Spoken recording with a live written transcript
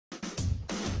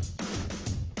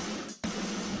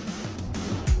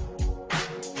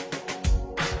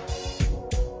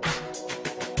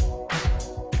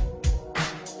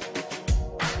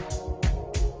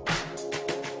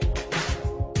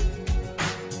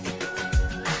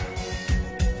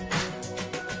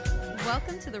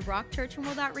Welcome to the Rock Church and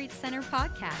World Outreach Center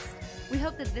podcast. We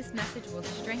hope that this message will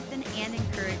strengthen and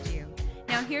encourage you.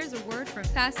 Now here's a word from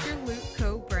Pastor Luke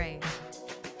Cobrae.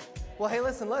 Well, hey,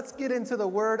 listen, let's get into the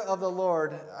word of the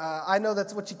Lord. I know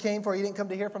that's what you came for. You didn't come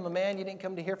to hear from a man. You didn't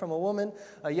come to hear from a woman,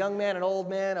 a young man, an old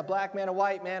man, a black man, a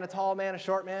white man, a tall man, a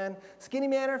short man, skinny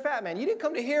man, or a fat man. You didn't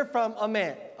come to hear from a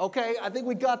man, okay? I think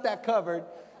we got that covered.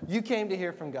 You came to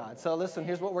hear from God. So listen,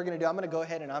 here's what we're going to do. I'm going to go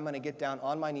ahead and I'm going to get down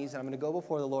on my knees and I'm going to go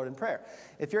before the Lord in prayer.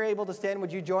 If you're able to stand,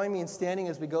 would you join me in standing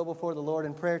as we go before the Lord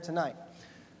in prayer tonight?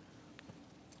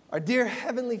 Our dear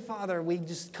Heavenly Father, we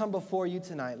just come before you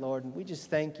tonight, Lord, and we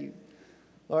just thank you.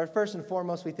 Lord, first and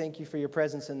foremost, we thank you for your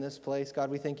presence in this place.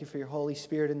 God, we thank you for your Holy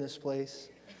Spirit in this place.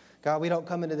 God, we don't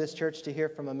come into this church to hear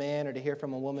from a man or to hear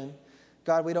from a woman.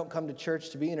 God, we don't come to church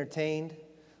to be entertained.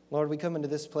 Lord, we come into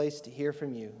this place to hear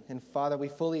from you. And Father, we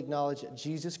fully acknowledge that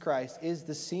Jesus Christ is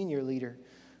the senior leader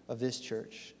of this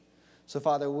church. So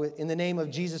Father, in the name of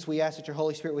Jesus, we ask that your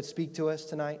Holy Spirit would speak to us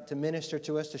tonight, to minister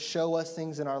to us, to show us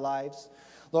things in our lives.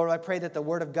 Lord, I pray that the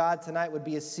word of God tonight would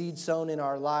be a seed sown in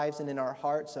our lives and in our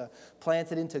hearts,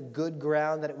 planted into good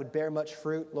ground, that it would bear much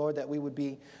fruit. Lord, that we would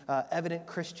be evident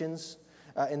Christians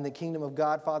in the kingdom of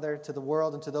God, Father, to the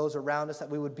world and to those around us, that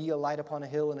we would be a light upon a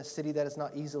hill in a city that is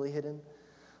not easily hidden.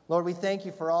 Lord, we thank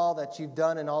you for all that you've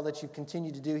done and all that you've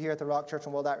continued to do here at the Rock Church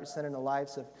and World Outreach Center in the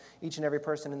lives of each and every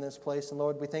person in this place. And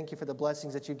Lord, we thank you for the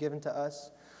blessings that you've given to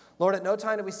us. Lord, at no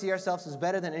time do we see ourselves as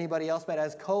better than anybody else, but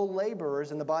as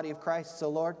co-laborers in the body of Christ. So,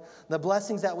 Lord, the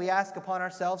blessings that we ask upon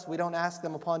ourselves, we don't ask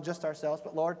them upon just ourselves,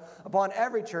 but, Lord, upon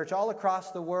every church all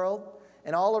across the world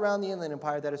and all around the Inland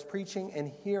Empire that is preaching and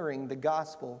hearing the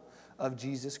gospel of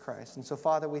Jesus Christ. And so,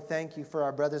 Father, we thank you for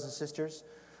our brothers and sisters.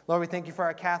 Lord, we thank you for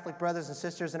our Catholic brothers and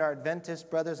sisters and our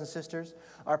Adventist brothers and sisters,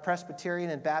 our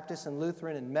Presbyterian and Baptist and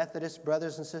Lutheran and Methodist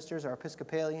brothers and sisters, our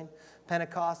Episcopalian,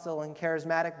 Pentecostal and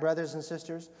Charismatic brothers and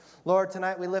sisters. Lord,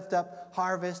 tonight we lift up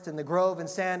Harvest and the Grove and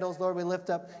Sandals. Lord, we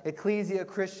lift up Ecclesia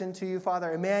Christian to you,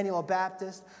 Father, Emmanuel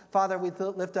Baptist. Father, we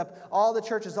lift up all the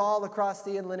churches all across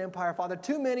the Inland Empire. Father,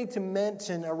 too many to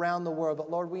mention around the world, but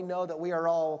Lord, we know that we are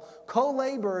all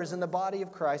co-laborers in the body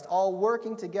of Christ, all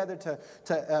working together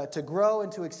to grow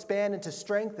and to expand and to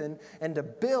strengthen and to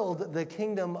build the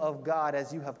kingdom of God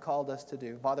as you have called us to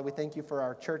do. Father, we thank you for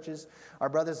our churches, our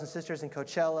brothers and sisters in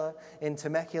Coachella, in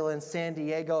Temecula, in San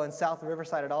Diego, and South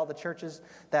Riverside, at all the churches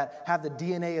that have the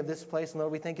DNA of this place. And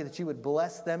Lord, we thank you that you would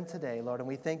bless them today, Lord. And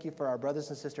we thank you for our brothers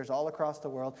and sisters all across the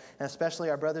world, and especially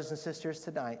our brothers and sisters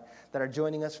tonight that are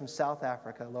joining us from South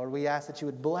Africa. Lord, we ask that you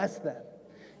would bless them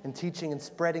in teaching and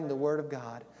spreading the word of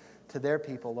God to their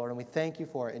people, Lord. And we thank you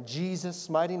for it. In Jesus'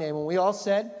 mighty name. And we all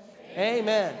said,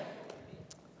 Amen.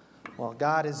 Well,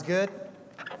 God is good.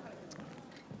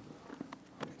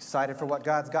 Excited for what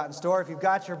God's got in store. If you've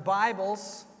got your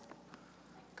Bibles,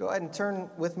 go ahead and turn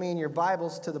with me in your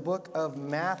Bibles to the book of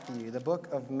Matthew. The book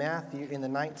of Matthew in the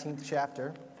 19th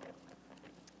chapter.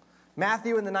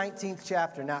 Matthew in the 19th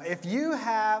chapter. Now, if you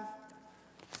have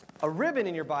a ribbon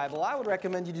in your Bible, I would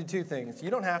recommend you do two things. You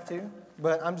don't have to,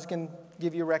 but I'm just going to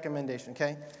give you a recommendation,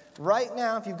 okay? Right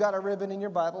now, if you've got a ribbon in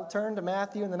your Bible, turn to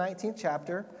Matthew in the 19th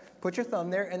chapter, put your thumb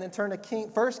there, and then turn to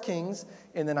 1 Kings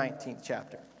in the 19th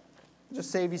chapter. Just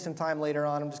save you some time later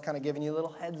on. I'm just kind of giving you a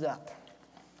little heads up.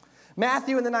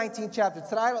 Matthew in the 19th chapter.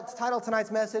 The title of tonight's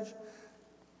message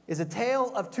is A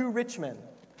Tale of Two Rich Men.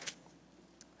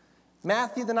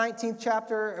 Matthew the 19th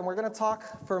chapter, and we're going to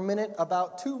talk for a minute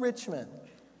about two rich men.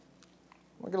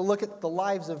 We're going to look at the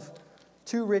lives of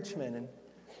two rich men, and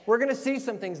we're going to see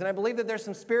some things, and I believe that there's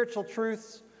some spiritual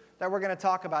truths that we're going to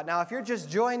talk about. Now, if you're just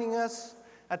joining us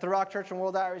at the Rock Church and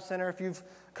World Outreach Center, if you've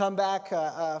come back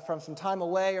from some time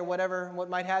away or whatever, what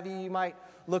might have you, you might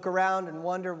look around and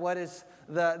wonder what is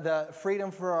the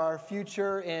freedom for our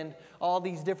future and all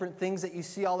these different things that you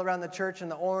see all around the church,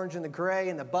 and the orange and the gray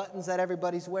and the buttons that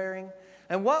everybody's wearing.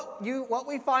 And what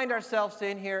we find ourselves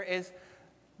in here is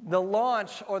the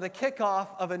launch or the kickoff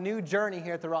of a new journey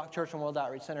here at the Rock Church and World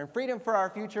Outreach Center. And Freedom for Our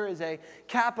Future is a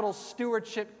capital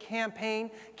stewardship campaign.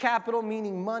 Capital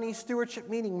meaning money, stewardship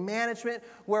meaning management,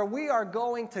 where we are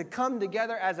going to come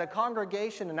together as a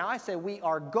congregation. And now I say we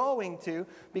are going to,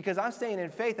 because I'm staying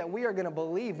in faith that we are going to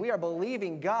believe. We are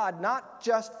believing God not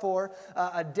just for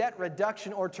a debt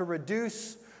reduction or to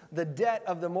reduce the debt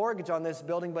of the mortgage on this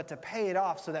building, but to pay it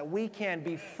off so that we can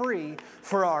be free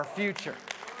for our future.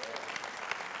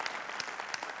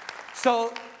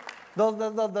 So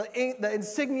the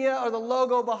insignia or the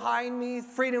logo behind me,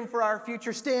 Freedom for Our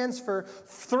Future, stands for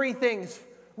three things,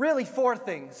 really four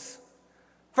things.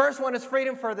 First one is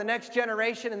freedom for the next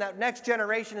generation, and that next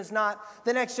generation is not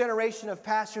the next generation of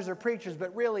pastors or preachers,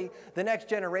 but really the next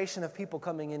generation of people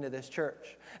coming into this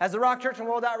church. As the Rock Church and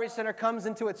World Outreach Center comes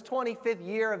into its 25th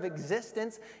year of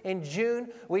existence in June,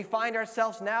 we find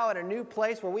ourselves now at a new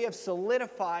place where we have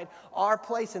solidified our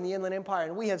place in the Inland Empire,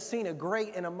 and we have seen a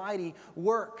great and a mighty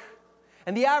work.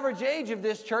 And the average age of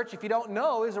this church, if you don't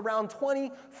know, is around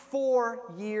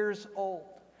 24 years old.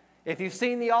 If you've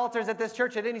seen the altars at this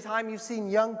church at any time, you've seen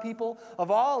young people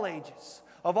of all ages,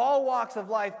 of all walks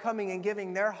of life coming and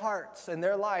giving their hearts and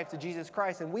their life to Jesus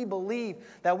Christ. And we believe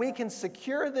that we can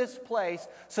secure this place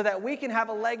so that we can have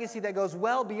a legacy that goes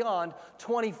well beyond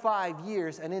 25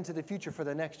 years and into the future for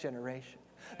the next generation.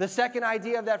 The second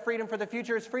idea of that freedom for the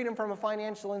future is freedom from a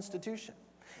financial institution.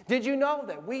 Did you know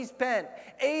that we spent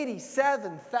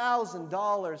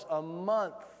 $87,000 a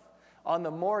month on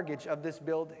the mortgage of this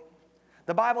building?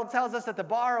 The Bible tells us that the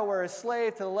borrower is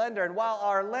slave to the lender, and while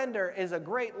our lender is a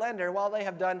great lender, while they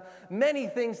have done many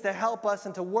things to help us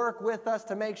and to work with us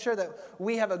to make sure that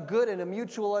we have a good and a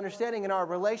mutual understanding in our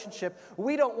relationship,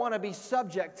 we don't want to be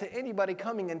subject to anybody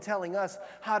coming and telling us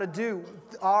how to do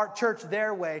our church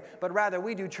their way, but rather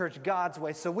we do church God's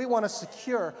way. So we want to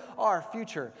secure our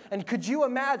future. And could you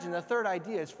imagine, the third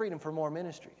idea is freedom for more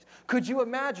ministries. Could you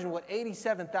imagine what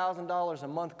 $87,000 a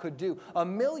month could do?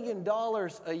 $1 million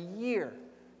a year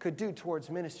could do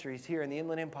towards ministries here in the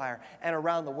Inland Empire and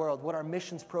around the world, what our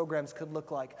missions programs could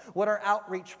look like, what our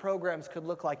outreach programs could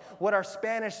look like, what our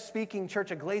Spanish-speaking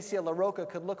church, Iglesia La Roca,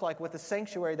 could look like with the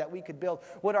sanctuary that we could build,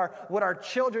 what our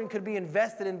children could be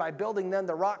invested in by building them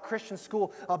the Rock Christian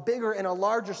School, a bigger and a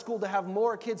larger school to have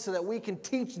more kids so that we can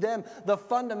teach them the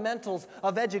fundamentals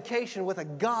of education with a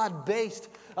God-based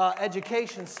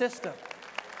education system.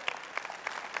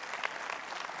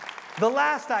 The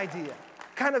last idea,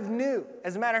 kind of new.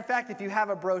 As a matter of fact, if you have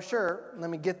a brochure, let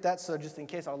me get that so just in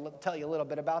case I'll tell you a little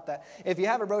bit about that. If you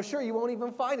have a brochure, you won't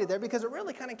even find it there because it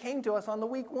really kind of came to us on the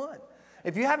week one.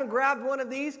 If you haven't grabbed one of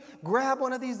these, grab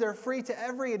one of these. They're free to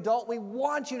every adult. We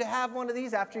want you to have one of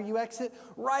these after you exit.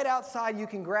 Right outside, you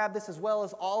can grab this as well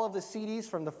as all of the CDs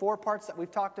from the 4 parts that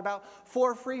we've talked about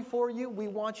for free for you. We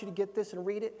want you to get this and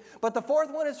read it. But the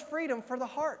fourth one is freedom for the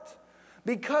heart.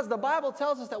 Because the Bible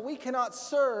tells us that we cannot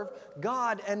serve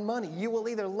God and money. You will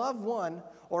either love one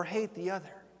or hate the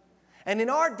other. And in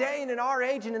our day and in our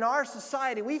age and in our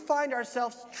society, we find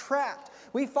ourselves trapped.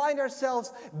 We find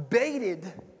ourselves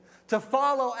baited to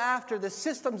follow after the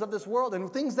systems of this world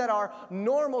and things that are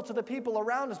normal to the people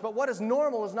around us. But what is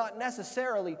normal is not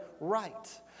necessarily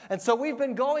right. And so we've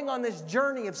been going on this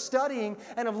journey of studying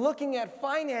and of looking at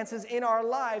finances in our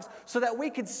lives so that we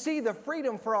could see the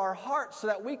freedom for our hearts, so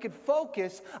that we could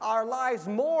focus our lives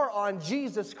more on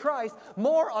Jesus Christ,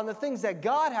 more on the things that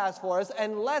God has for us,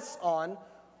 and less on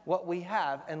what we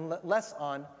have and less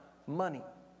on money.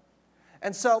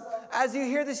 And so as you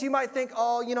hear this, you might think,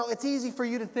 oh, you know, it's easy for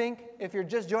you to think if you're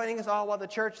just joining us, oh, well, the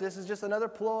church, this is just another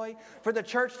ploy for the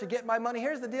church to get my money.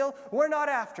 Here's the deal. We're not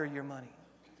after your money.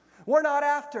 We're not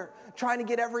after trying to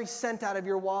get every cent out of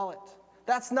your wallet.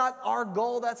 That's not our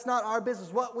goal. That's not our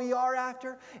business. What we are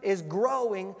after is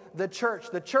growing the church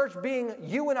being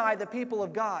you and I, the people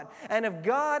of God. And if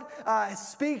God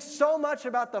speaks so much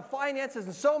about the finances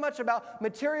and so much about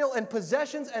material and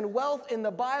possessions and wealth in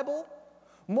the Bible,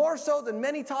 more so than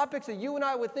many topics that you and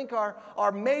I would think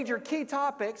are major key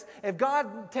topics, if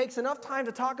God takes enough time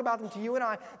to talk about them to you and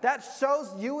I, that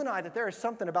shows you and I that there is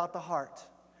something about the heart.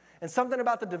 And something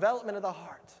about the development of the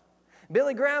heart.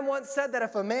 Billy Graham once said that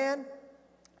if a man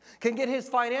can get his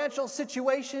financial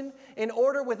situation in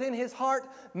order within his heart,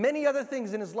 many other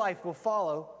things in his life will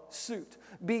follow suit.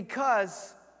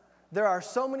 Because there are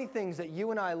so many things that you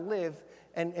and I live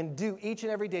and do each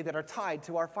and every day that are tied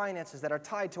to our finances, that are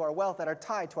tied to our wealth, that are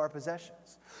tied to our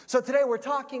possessions. So today we're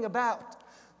talking about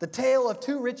the tale of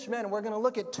 2 rich men. We're going to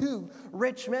look at 2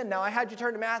 rich men. Now, I had you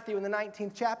turn to Matthew in the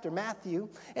 19th chapter. Matthew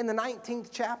in the 19th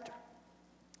chapter.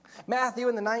 Matthew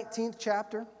in the 19th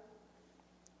chapter.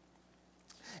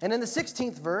 And in the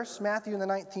 16th verse, Matthew in the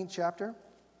 19th chapter,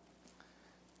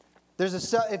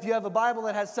 if you have a Bible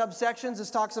that has subsections,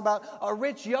 this talks about a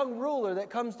rich young ruler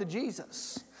that comes to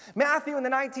Jesus. Matthew in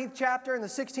the 19th chapter in the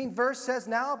 16th verse says,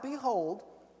 "Now behold,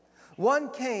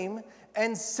 one came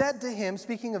and said to him,"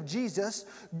 speaking of Jesus,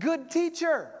 "Good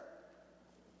teacher,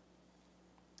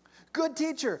 good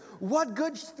teacher, what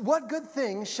good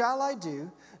thing shall I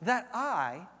do that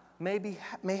I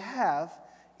may have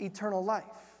eternal life?"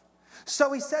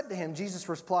 So he said to him, Jesus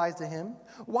replies to him,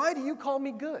 "Why do you call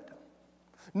me good?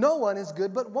 No one is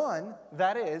good but one,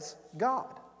 that is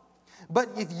God.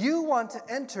 But if you want to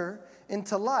enter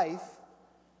into life,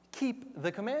 keep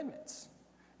the commandments."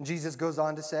 Jesus goes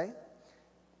on to say,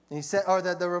 and he said, or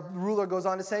the ruler goes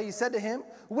on to say, he said to him,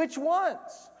 which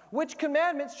ones? Which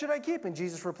commandments should I keep? And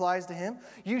Jesus replies to him,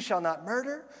 you shall not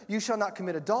murder, you shall not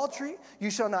commit adultery,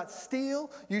 you shall not steal,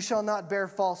 you shall not bear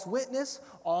false witness,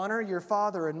 honor your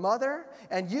father and mother,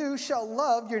 and you shall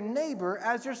love your neighbor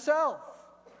as yourself.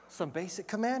 Some basic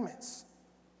commandments.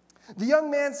 The young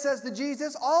man says to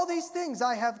Jesus, all these things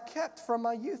I have kept from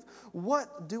my youth.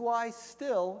 What do I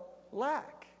still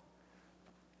lack?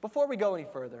 Before we go any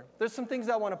further, there's some things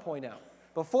I want to point out.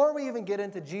 Before we even get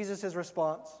into Jesus'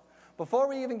 response, before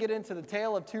we even get into the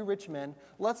tale of two rich men,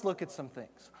 let's look at some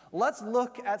things. Let's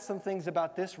look at some things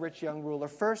about this rich young ruler.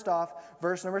 First off,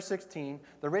 verse number 16,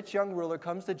 the rich young ruler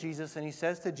comes to Jesus and he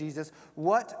says to Jesus,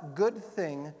 what good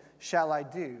thing shall I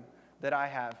do that I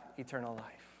have eternal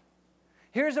life?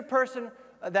 Here's a person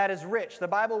that is rich. The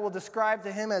Bible will describe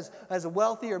to him as a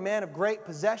wealthy or man of great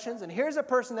possessions. And here's a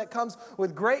person that comes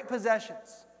with great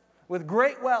possessions, with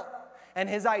great wealth. And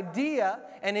his idea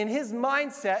and in his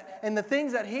mindset and the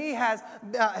things that he has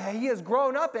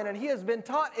grown up in and he has been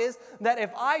taught is that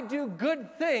if I do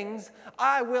good things,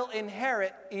 I will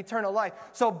inherit eternal life.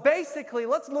 So basically,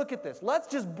 let's look at this. Let's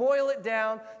just boil it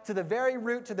down to the very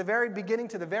root, to the very beginning,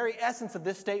 to the very essence of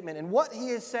this statement. And what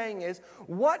he is saying is,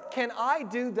 what can I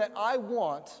do that I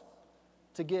want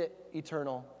to get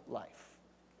eternal life?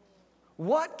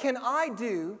 What can I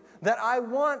do that I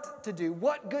want to do?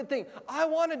 What good thing? I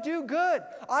want to do good.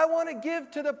 I want to give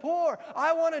to the poor.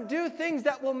 I want to do things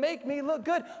that will make me look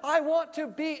good. I want to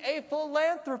be a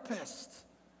philanthropist.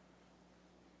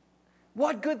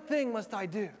 What good thing must I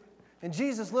do? And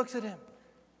Jesus looks at him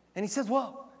and he says,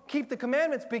 well, keep the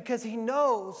commandments, because he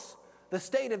knows the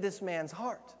state of this man's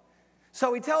heart.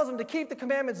 So he tells him to keep the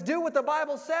commandments, do what the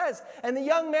Bible says. And the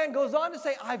young man goes on to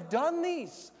say, I've done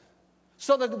these.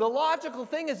 So the logical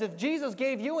thing is, if Jesus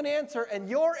gave you an answer and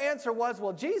your answer was,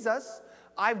 well, Jesus,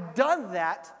 I've done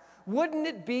that, wouldn't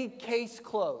it be case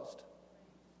closed?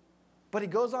 But he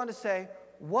goes on to say,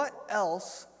 what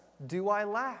else do I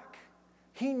lack?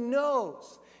 He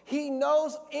knows. He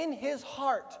knows in his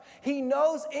heart, he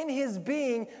knows in his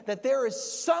being that there is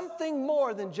something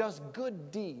more than just good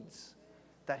deeds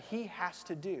that he has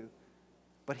to do,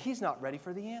 but he's not ready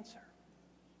for the answer.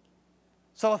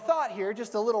 So a thought here,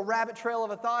 just a little rabbit trail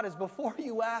of a thought, is before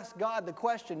you ask God the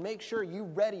question, make sure you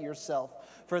ready yourself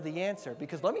for the answer.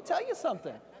 Because let me tell you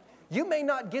something. You may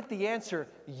not get the answer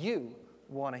you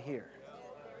want to hear.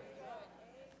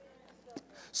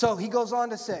 So he goes on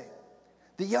to say,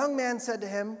 the young man said to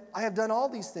him, I have done all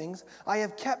these things. I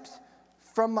have kept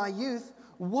from my youth.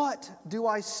 What do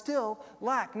I still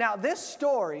lack? Now this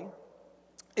story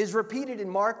is repeated in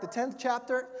Mark, the 10th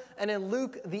chapter, and in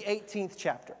Luke, the 18th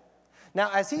chapter. Now,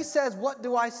 as he says, what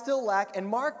do I still lack? In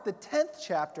Mark, the 10th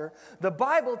chapter, the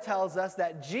Bible tells us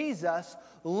that Jesus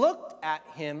looked at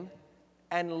him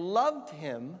and loved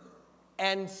him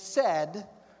and said,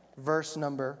 verse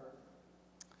number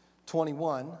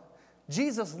 21,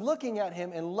 Jesus looking at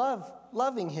him and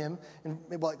loving him, and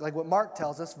like what Mark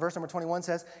tells us, verse number 21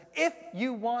 says, if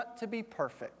you want to be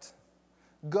perfect,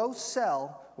 go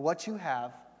sell what you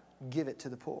have, give it to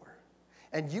the poor,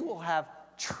 and you will have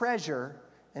treasure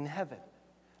in heaven,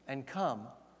 and come,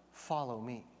 follow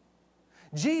me.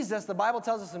 Jesus, the Bible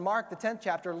tells us in Mark, the 10th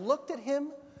chapter, looked at him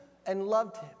and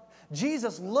loved him.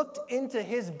 Jesus looked into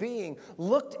his being,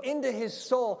 looked into his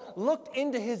soul, looked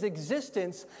into his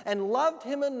existence, and loved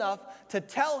him enough to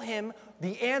tell him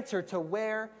the answer to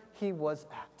where he was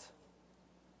at.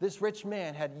 This rich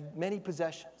man had many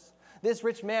possessions. This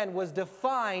rich man was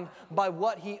defined by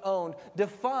what he owned,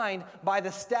 defined by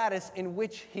the status in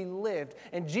which he lived.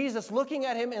 And Jesus looking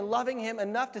at him and loving him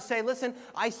enough to say, listen,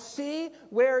 I see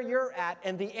where you're at,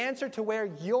 and the answer to where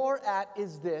you're at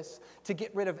is this: to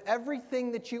get rid of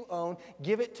everything that you own,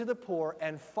 give it to the poor,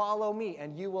 and follow me,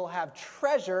 and you will have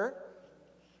treasure,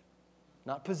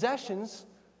 not possessions,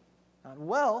 not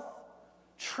wealth,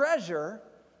 treasure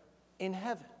in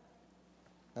heaven.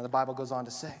 Now the Bible goes on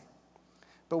to say,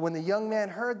 but when the young man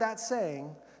heard that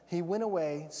saying, he went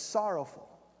away sorrowful,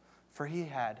 for he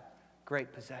had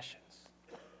great possessions.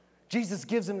 Jesus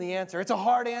gives him the answer. It's a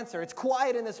hard answer. It's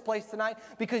quiet in this place tonight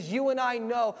because you and I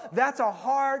know that's a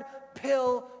hard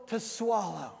pill to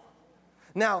swallow.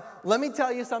 Now, let me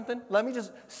tell you something. Let me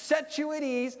just set you at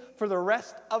ease for the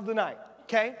rest of the night,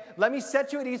 okay? Let me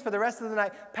set you at ease for the rest of the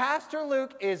night. Pastor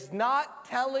Luke is not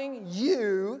telling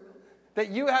you that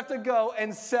you have to go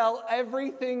and sell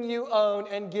everything you own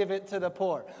and give it to the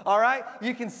poor. All right?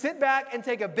 You can sit back and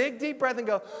take a big deep breath and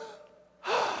go,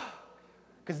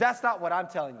 because that's not what I'm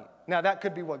telling you. Now, that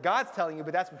could be what God's telling you,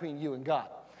 but that's between you and God.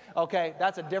 Okay?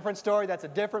 That's a different story. That's a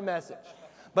different message.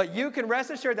 But you can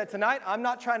rest assured that tonight I'm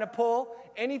not trying to pull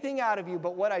anything out of you,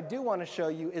 but what I do want to show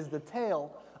you is the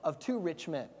tale of two rich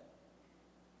men.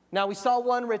 Now, we saw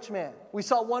one rich man. We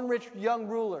saw one rich young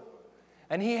ruler.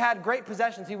 And he had great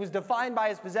possessions. He was defined by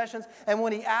his possessions. And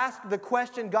when he asked the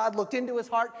question, God looked into his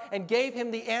heart and gave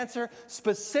him the answer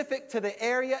specific to the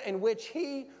area in which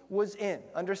he was in.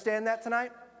 Understand that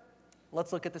tonight?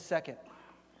 Let's look at the second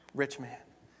rich man.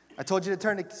 I told you to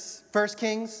turn to 1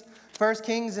 Kings. 1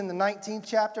 Kings in the 19th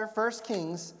chapter. 1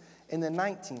 Kings in the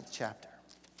 19th chapter.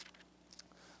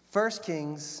 1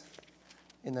 Kings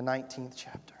in the 19th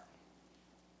chapter.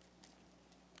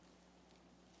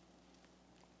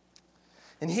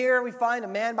 And here we find a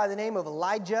man by the name of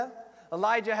Elijah.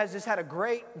 Elijah has just had a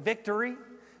great victory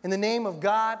in the name of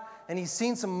God, and he's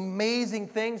seen some amazing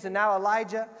things. And now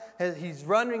Elijah, he's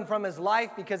running from his life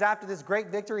because after this great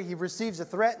victory, he receives a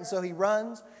threat, and so he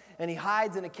runs, and he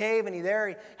hides in a cave, and he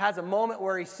has a moment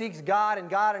where he seeks God, and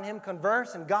God and him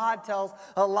converse, and God tells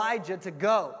Elijah to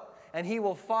go, and he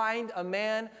will find a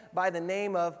man by the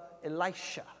name of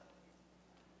Elisha.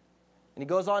 And he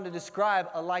goes on to describe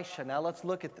Elisha. Now let's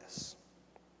look at this.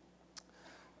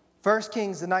 1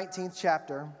 Kings, the 19th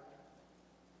chapter.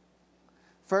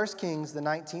 1 Kings, the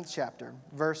 19th chapter,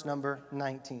 verse number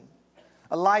 19.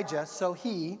 Elijah, so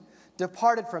he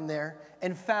departed from there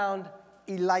and found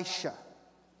Elisha,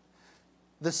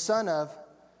 the son of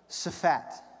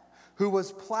Shaphat, who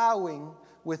was plowing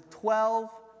with 12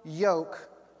 yoke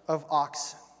of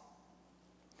oxen.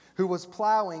 Who was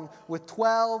plowing with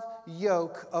 12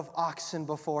 yoke of oxen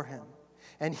before him.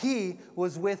 And he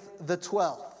was with the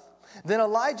 12th. Then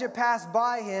Elijah passed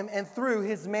by him and threw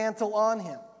his mantle on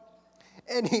him.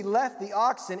 And he left the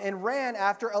oxen and ran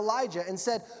after Elijah and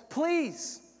said,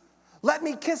 "Please, let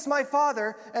me kiss my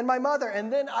father and my mother,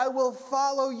 and then I will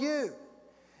follow you."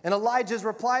 And Elijah's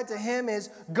reply to him is,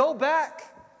 "Go back,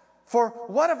 for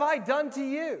what have I done to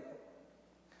you?"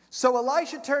 So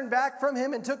Elisha turned back from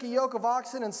him and took a yoke of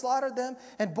oxen and slaughtered them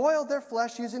and boiled their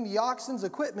flesh using the oxen's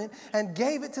equipment and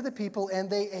gave it to the people, and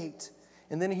they ate.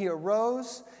 And then he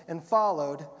arose and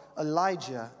followed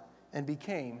Elijah and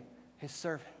became his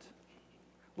servant.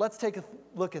 Let's take a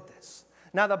look at this.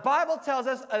 Now the Bible tells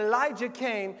us Elijah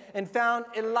came and found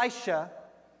Elisha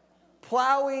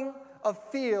plowing a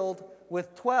field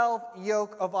with 12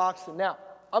 yoke of oxen. Now,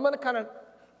 I'm going to kind of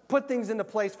put things into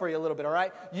place for you a little bit, all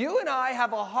right? You and I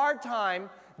have a hard time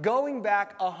going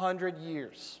back 100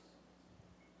 years.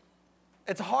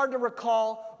 It's hard to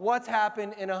recall what's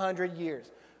happened in 100 years.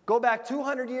 Go back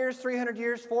 200 years, 300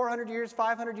 years, 400 years,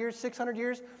 500 years, 600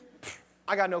 years.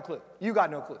 I got no clue. You got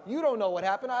no clue. You don't know what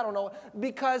happened. I don't know.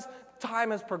 Because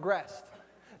time has progressed.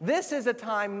 This is a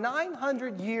time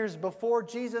 900 years before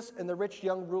Jesus and the rich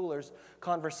young ruler's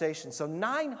conversation. So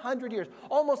 900 years,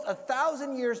 almost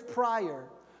 1,000 years prior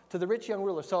to the rich young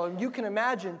ruler. So you can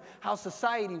imagine how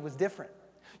society was different.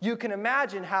 You can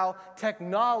imagine how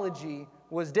technology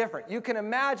was different. You can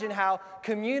imagine how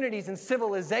communities and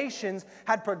civilizations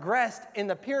had progressed in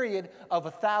the period of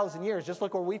 1,000 years. Just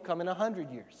look where we've come in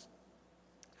 100 years.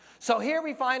 So here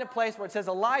we find a place where it says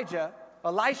Elisha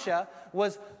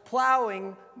was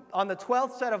plowing on the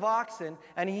 12th set of oxen,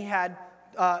 and he had,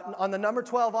 on the number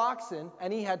 12 oxen,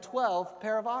 and he had 12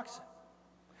 pair of oxen.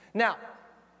 Now,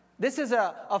 this is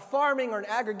a farming or an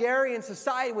agrarian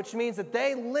society, which means that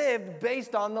they lived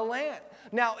based on the land.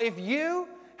 Now, if you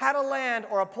had a land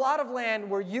or a plot of land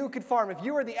where you could farm, if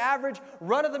you were the average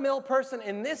run-of-the-mill person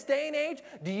in this day and age,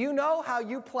 do you know how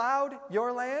you plowed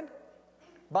your land?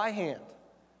 By hand,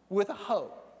 with a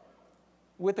hoe,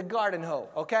 with a garden hoe,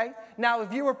 okay? Now,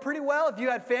 if you were pretty well, if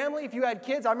you had family, if you had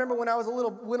kids, I remember when I was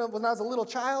a little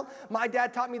child, my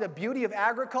dad taught me the beauty of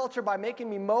agriculture by making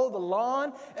me mow the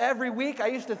lawn every week. I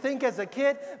used to think as a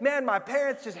kid, man, my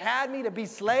parents just had me to be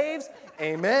slaves.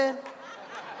 Amen.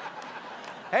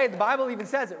 Hey, the Bible even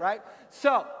says it, right?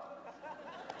 So,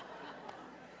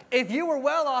 if you were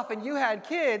well off and you had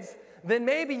kids, then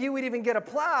maybe you would even get a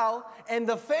plow, and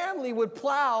the family would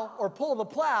plow or pull the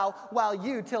plow while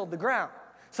you tilled the ground.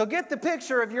 So get the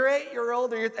picture of your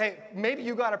 8-year-old, or maybe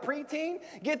you got a preteen.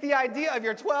 Get the idea of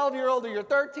your 12-year-old or your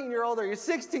 13-year-old or your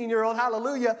 16-year-old,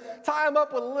 hallelujah. Tie them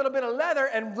up with a little bit of leather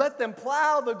and let them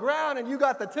plow the ground, and you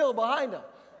got the till behind them.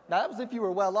 Now, that was if you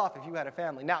were well off, if you had a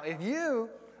family. Now, if you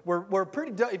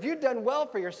if you'd done well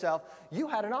for yourself, you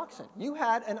had an oxen. You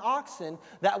had an oxen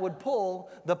that would pull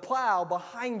the plow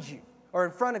behind you or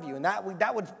in front of you, and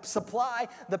that would supply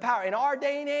the power. In our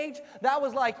day and age, that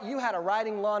was like you had a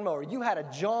riding lawnmower. You had a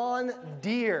John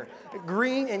Deere,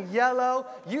 green and yellow.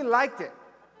 You liked it.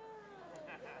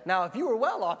 Now, if you were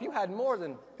well off, you had more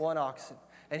than one oxen.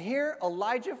 And here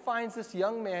Elijah finds this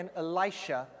young man,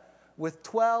 Elisha, with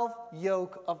 12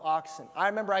 yoke of oxen. I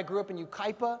remember I grew up in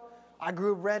Ukaipa. I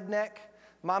grew redneck.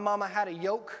 My mama had a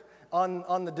yoke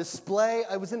on the display.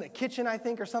 It was in the kitchen, I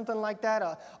think, or something like that.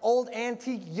 An old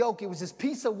antique yoke. It was this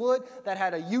piece of wood that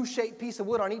had a U-shaped piece of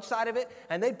wood on each side of it.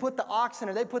 And they'd put the oxen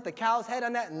or they'd put the cow's head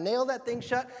on that and nail that thing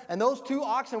shut. And those two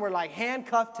oxen were like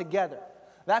handcuffed together.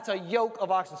 That's a yoke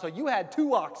of oxen. So you had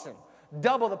two oxen,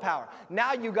 double the power.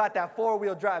 Now you got that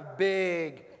four-wheel drive,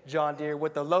 big John Deere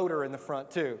with the loader in the front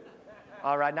too.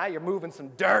 All right, now you're moving some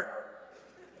dirt.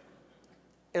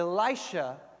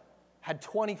 Elisha had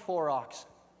 24 oxen.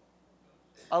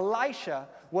 Elisha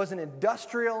was an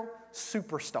industrial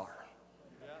superstar.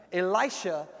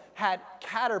 Elisha had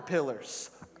caterpillars,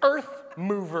 earth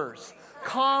movers,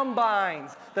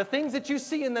 combines, the things that you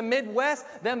see in the Midwest,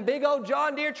 them big old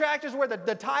John Deere tractors where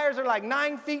the tires are like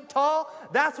 9 feet tall.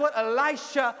 That's what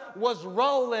Elisha was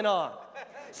rolling on.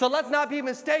 So let's not be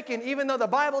mistaken. Even though the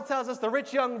Bible tells us the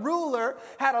rich young ruler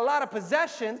had a lot of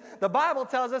possessions, the Bible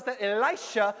tells us that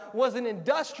Elisha was an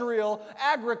industrial,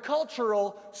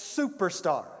 agricultural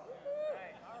superstar.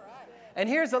 And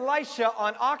here's Elisha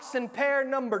on oxen pair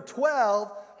number 12,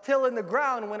 tilling the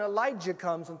ground when Elijah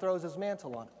comes and throws his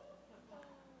mantle on him.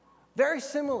 Very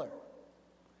similar.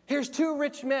 Here's two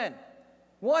rich men.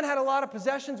 One had a lot of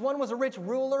possessions. One was a rich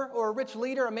ruler or a rich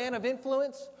leader, a man of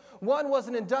influence. One was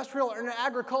an industrial or an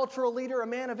agricultural leader, a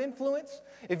man of influence.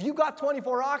 If you got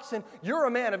 24 oxen, you're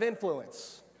a man of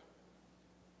influence.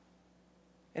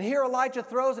 And here Elijah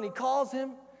throws and he calls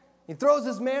him. He throws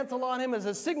his mantle on him as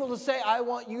a signal to say, I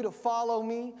want you to follow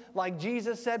me. Like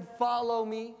Jesus said, follow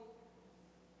me.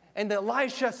 And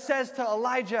Elisha says to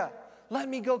Elijah, let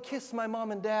me go kiss my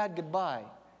mom and dad goodbye,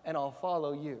 and I'll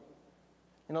follow you.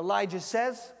 And Elijah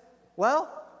says,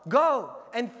 well, go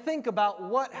and think about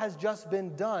what has just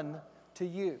been done to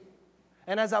you.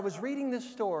 And as I was reading this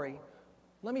story,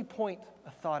 let me point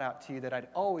a thought out to you that I'd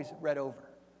always read over.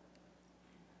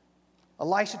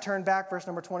 Elisha turned back, verse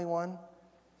number 21,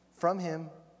 from him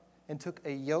and took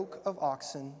a yoke of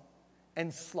oxen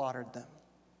and slaughtered them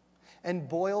and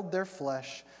boiled their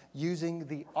flesh using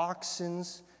the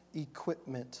oxen's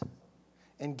equipment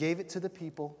and gave it to the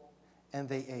people, and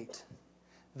they ate.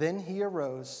 Then he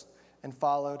arose and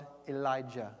followed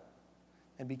Elijah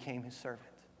and became his servant.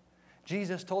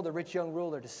 Jesus told the rich young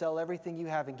ruler to sell everything you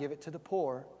have and give it to the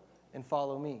poor and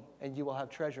follow me, and you will have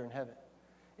treasure in heaven.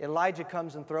 Elijah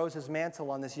comes and throws his mantle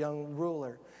on this young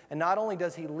ruler. And not only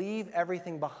does he leave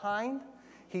everything behind,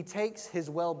 he takes his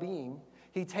well-being,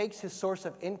 he takes his source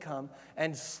of income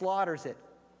and slaughters it.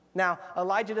 Now,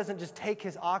 Elijah doesn't just take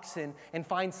his oxen and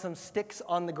find some sticks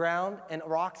on the ground and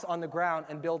rocks on the ground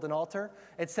and build an altar.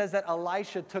 It says that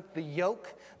Elisha took the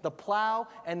yoke, the plow,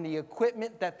 and the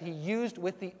equipment that he used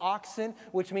with the oxen,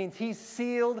 which means he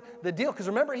sealed the deal. Because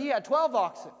remember, he had 12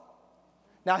 oxen.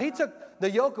 Now, he took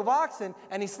the yoke of oxen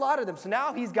and he slaughtered them. So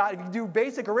now he's got, if you do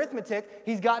basic arithmetic,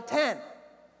 he's got 10.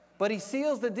 But he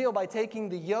seals the deal by taking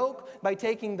the yoke, by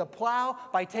taking the plow,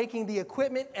 by taking the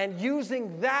equipment and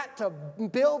using that to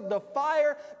build the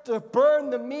fire, to burn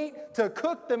the meat, to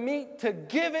cook the meat, to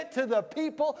give it to the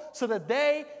people so that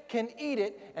they can eat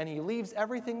it. And he leaves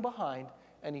everything behind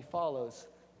and he follows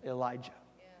Elijah.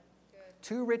 Yeah, good.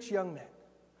 Two rich young men.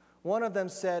 One of them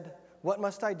said, what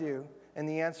must I do? And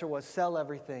the answer was, sell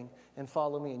everything and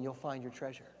follow me and you'll find your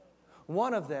treasure.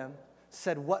 One of them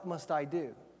said, what must I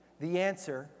do? The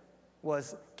answer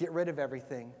was, get rid of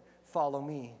everything, follow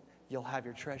me, you'll have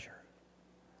your treasure.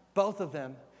 Both of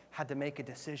them had to make a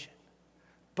decision.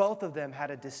 Both of them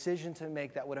had a decision to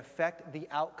make that would affect the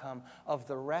outcome of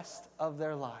the rest of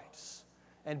their lives.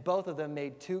 And both of them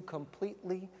made two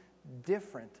completely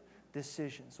different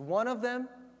decisions. One of them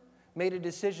made a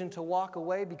decision to walk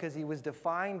away because he was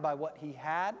defined by what he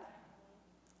had,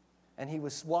 and he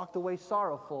was walked away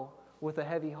sorrowful with a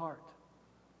heavy heart.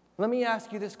 Let me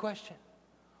ask you this question.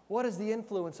 What is the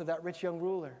influence of that rich young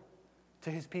ruler to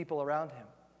his people around him?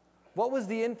 What was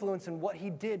the influence in what he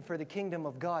did for the kingdom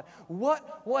of God?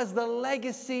 What was the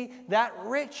legacy that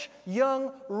rich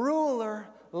young ruler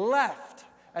left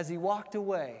as he walked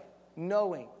away,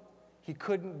 knowing he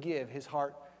couldn't give his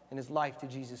heart and his life to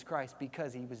Jesus Christ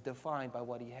because he was defined by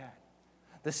what he had?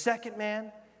 The second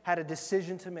man had a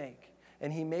decision to make,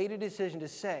 and he made a decision to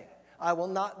say, I will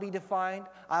not be defined.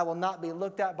 I will not be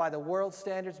looked at by the world's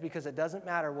standards because it doesn't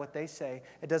matter what they say.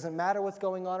 It doesn't matter what's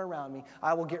going on around me.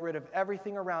 I will get rid of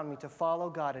everything around me to follow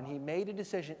God. And he made a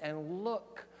decision. And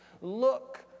look,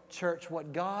 church,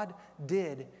 what God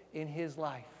did in his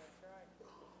life.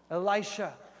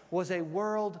 Elisha was a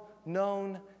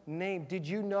world-known name. Did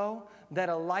you know that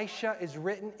Elisha is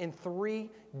written in 3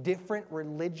 different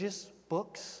religious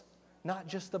books, not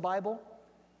just the Bible?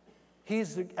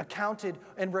 He's accounted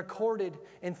and recorded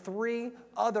in 3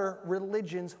 other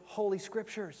religions' holy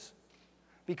scriptures.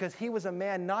 Because he was a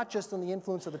man not just on the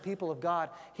influence of the people of God,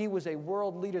 he was a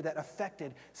world leader that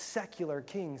affected secular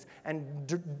kings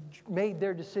and made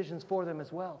their decisions for them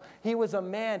as well. He was a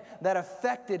man that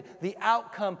affected the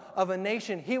outcome of a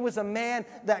nation. He was a man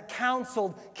that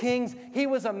counseled kings. He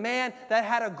was a man that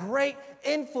had a great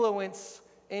influence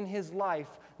in his life,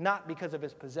 not because of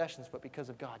his possessions, but because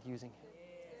of God using him.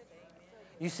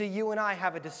 You see, you and I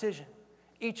have a decision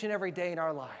each and every day in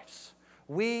our lives.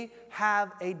 We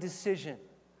have a decision.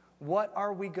 What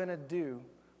are we going to do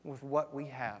with what we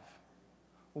have?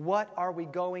 What are we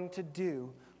going to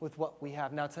do with what we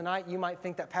have? Now, tonight, you might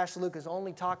think that Pastor Luke is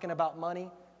only talking about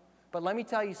money, but let me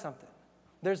tell you something.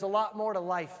 There's a lot more to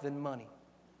life than money.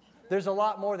 There's a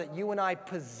lot more that you and I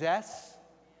possess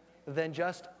than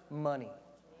just money.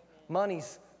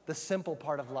 Money's the simple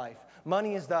part of life.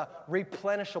 Money is the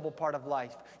replenishable part of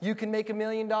life. You can make $1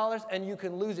 million and you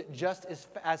can lose it just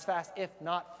as fast, if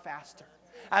not faster.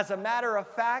 As a matter of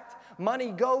fact, money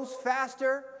goes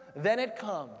faster than it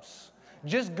comes.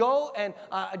 Just go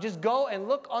and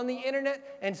look on the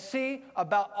internet and see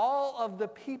about all of the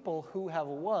people who have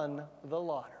won the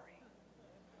lottery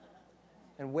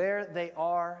and where they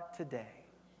are today.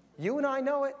 You and I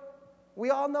know it. We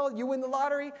all know you win the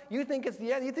lottery. You think it's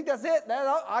the end. You think that's it.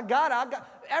 I got it.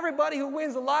 Everybody who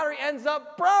wins the lottery ends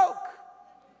up broke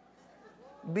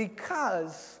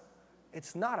because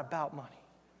it's not about money.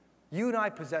 You and I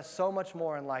possess so much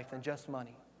more in life than just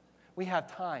money. We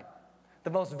have time, the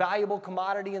most valuable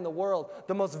commodity in the world.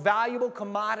 The most valuable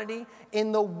commodity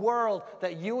in the world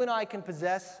that you and I can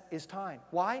possess is time.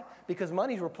 Why? Because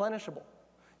money is replenishable.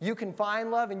 You can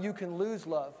find love and you can lose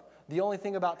love. The only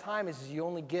thing about time is you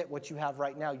only get what you have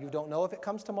right now. You don't know if it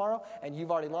comes tomorrow, and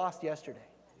you've already lost yesterday.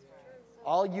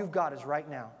 All you've got is right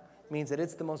now. It means that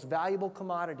it's the most valuable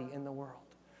commodity in the world.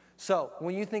 So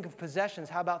when you think of possessions,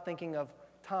 how about thinking of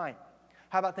time?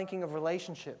 How about thinking of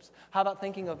relationships? How about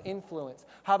thinking of influence?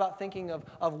 How about thinking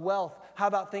of wealth? How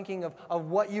about thinking of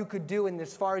what you could do in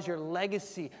as far as your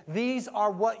legacy? These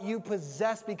are what you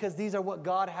possess because these are what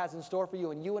God has in store for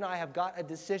you. And you and I have got a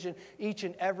decision each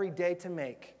and every day to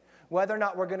make. Whether or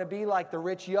not we're going to be like the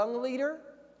rich young leader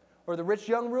or the rich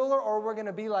young ruler, or we're going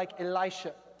to be like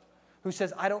Elisha, who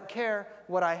says, I don't care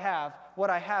what I have. What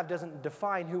I have doesn't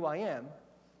define who I am,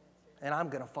 and I'm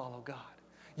going to follow God.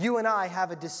 You and I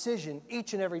have a decision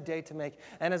each and every day to make.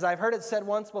 And as I've heard it said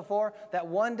once before, that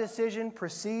one decision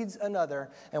precedes another,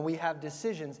 and we have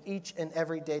decisions each and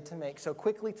every day to make. So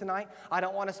quickly tonight, I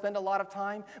don't want to spend a lot of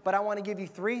time, but I want to give you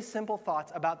 3 simple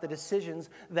thoughts about the decisions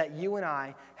that you and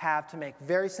I have to make.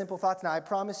 Very simple thoughts. Now, I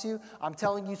promise you, I'm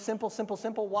telling you simple, simple,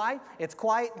 simple. Why? It's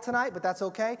quiet tonight, but that's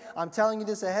okay. I'm telling you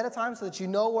this ahead of time so that you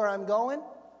know where I'm going.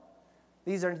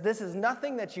 This is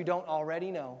nothing that you don't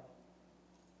already know.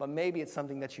 But maybe it's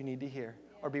something that you need to hear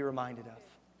or be reminded of.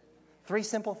 3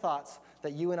 simple thoughts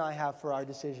that you and I have for our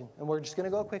decision. And we're just going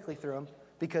to go quickly through them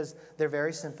because they're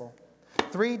very simple.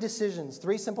 3 decisions,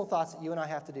 3 simple thoughts that you and I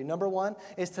have to do. Number 1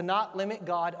 is to not limit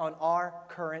God on our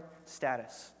current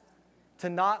status. To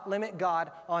not limit God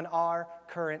on our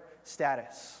current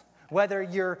status. Whether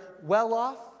you're well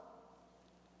off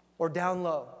or down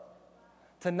low.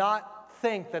 To not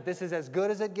think that this is as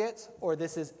good as it gets, or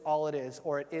this is all it is,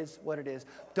 or it is what it is.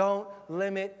 Don't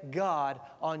limit God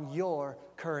on your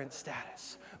current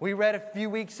status. We read a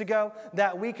few weeks ago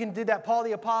that that Paul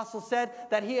the Apostle said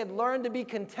that he had learned to be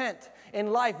content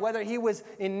in life, whether he was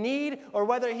in need or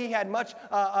whether he had much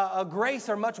grace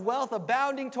or much wealth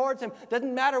abounding towards him.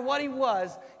 Doesn't matter what he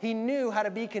was, he knew how to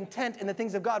be content in the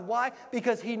things of God. Why?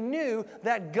 Because he knew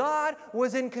that God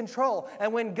was in control.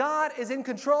 And when God is in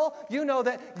control, you know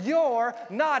that you're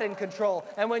not in control.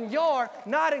 And when you're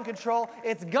not in control,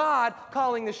 it's God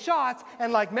calling the shots.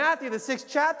 And like Matthew, the 6th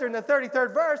chapter and the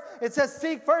 33rd verse, it says,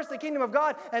 seek first the kingdom of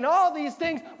God, and all these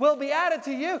things will be added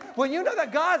to you. When you know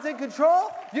that God's in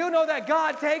control, you know that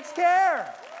God takes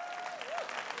care.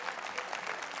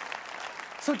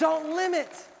 So don't limit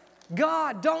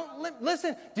God.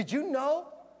 Listen, did you know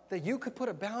that you could put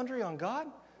a boundary on God?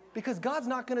 Because God's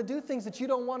not going to do things that you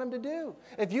don't want him to do.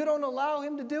 If you don't allow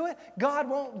him to do it, God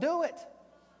won't do it.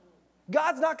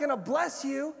 God's not going to bless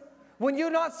you when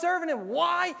you're not serving him.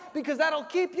 Why? Because that'll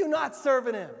keep you not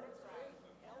serving him.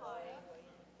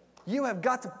 You have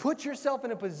got to put yourself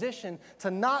in a position to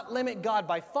not limit God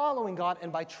by following God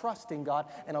and by trusting God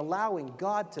and allowing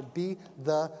God to be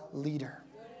the leader.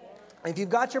 If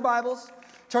you've got your Bibles,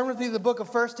 turn with me to the book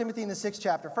of 1 Timothy in the 6th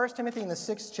chapter. 1 Timothy in the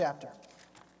 6th chapter.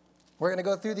 We're going to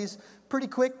go through these pretty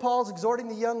quick. Paul's exhorting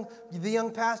the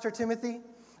young pastor Timothy.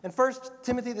 In 1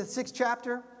 Timothy, the 6th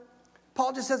chapter,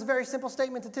 Paul just says a very simple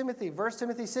statement to Timothy. 1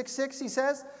 Timothy 6:6, he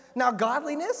says, now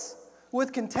godliness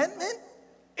with contentment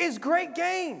is great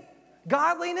gain.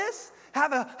 Godliness,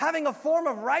 having a form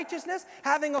of righteousness,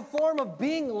 having a form of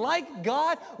being like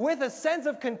God with a sense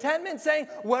of contentment, saying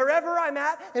wherever I'm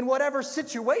at, in whatever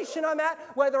situation I'm at,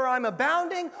 whether I'm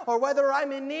abounding or whether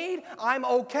I'm in need, I'm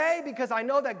okay because I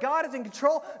know that God is in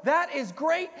control. That is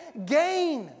great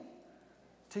gain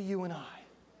to you and I.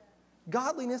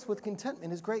 Godliness with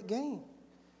contentment is great gain.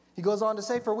 He goes on to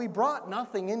say, for we brought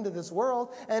nothing into this world,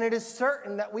 and it is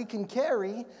certain that we can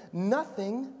carry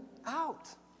nothing out.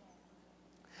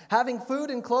 Having food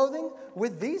and clothing,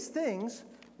 with these things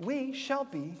we shall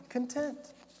be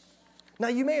content. Now,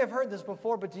 you may have heard this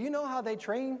before, but do you know how they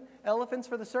train elephants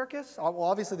for the circus? Well,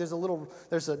 obviously, there's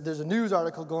a news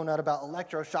article going out about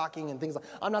electroshocking and things like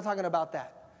that. I'm not talking about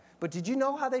that. But did you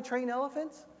know how they train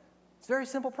elephants? It's a very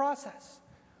simple process.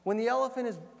 When the elephant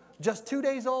is just 2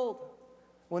 days old,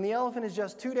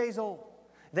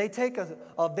 they take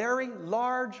a very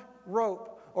large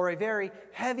rope or a very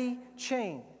heavy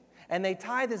chain, and they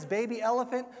tie this baby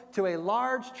elephant to a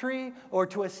large tree or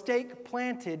to a stake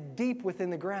planted deep within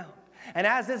the ground. And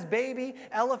as this baby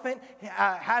elephant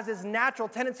has his natural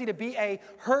tendency to be a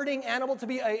herding animal, to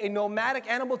be a nomadic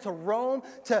animal, to roam,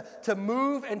 to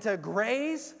move and to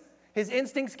graze, his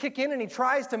instincts kick in and he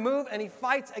tries to move and he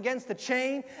fights against the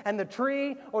chain and the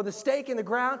tree or the stake in the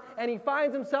ground, and he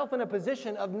finds himself in a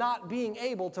position of not being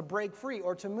able to break free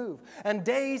or to move. And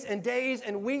days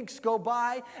and weeks go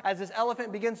by as this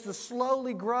elephant begins to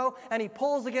slowly grow, and he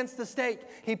pulls against the stake,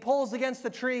 he pulls against the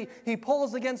tree, he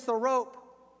pulls against the rope.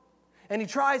 And he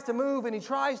tries to move, and he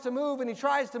tries to move, and he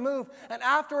tries to move. And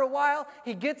after a while,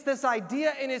 he gets this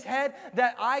idea in his head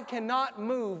that I cannot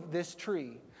move this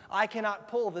tree. I cannot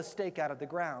pull the stake out of the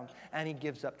ground, and he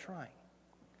gives up trying.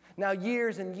 Now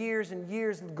years and years and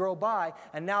years go by,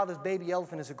 and now this baby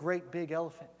elephant is a great big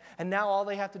elephant. And now all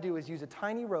they have to do is use a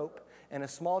tiny rope and a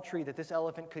small tree that this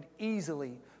elephant could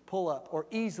easily pull up or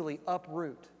easily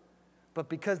uproot. But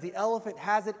because the elephant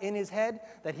has it in his head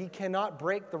that he cannot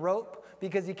break the rope,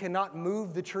 because he cannot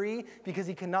move the tree, because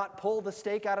he cannot pull the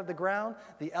stake out of the ground,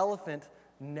 the elephant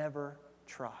never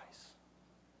tries.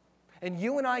 And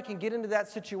you and I can get into that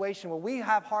situation where we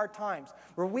have hard times,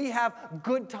 where we have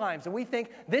good times, and we think,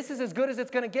 this is as good as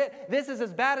it's going to get, this is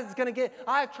as bad as it's going to get.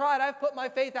 I've tried, I've put my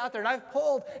faith out there, and I've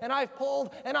pulled, and I've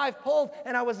pulled, and I've pulled,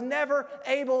 and I was never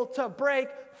able to break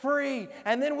free.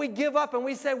 And then we give up, and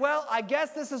we say, well, I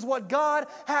guess this is what God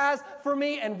has for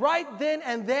me. And right then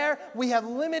and there, we have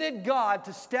limited God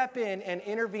to step in and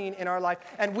intervene in our life,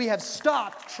 and we have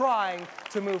stopped trying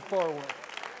to move forward.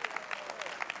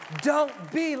 Don't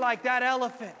be like that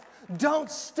elephant. Don't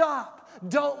stop.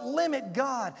 Don't limit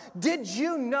God. Did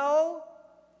you know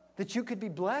that you could be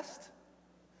blessed?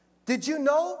 Did you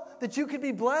know that you could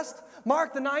be blessed?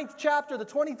 Mark the 9th chapter, the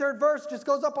 23rd verse just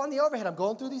goes up on the overhead. I'm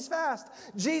going through these fast.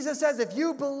 Jesus says, if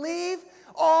you believe,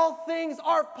 all things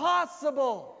are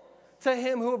possible to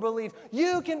him who believes.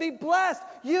 You can be blessed.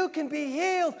 You can be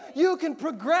healed. You can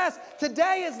progress.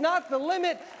 Today is not the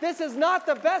limit. This is not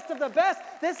the best of the best.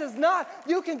 This is not,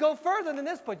 you can go further than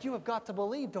this, but you have got to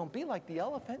believe. Don't be like the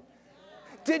elephant.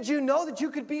 Did you know that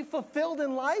you could be fulfilled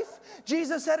in life?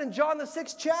 Jesus said in John the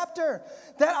 6th chapter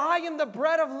that I am the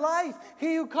bread of life.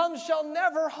 He who comes shall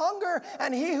never hunger,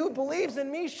 and he who believes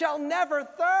in me shall never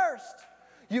thirst.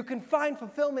 You can find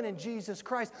fulfillment in Jesus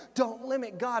Christ. Don't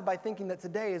limit God by thinking that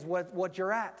today is what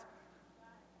you're at.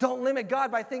 Don't limit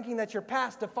God by thinking that your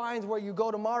past defines where you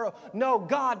go tomorrow. No,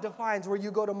 God defines where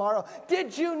you go tomorrow.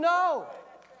 Did you know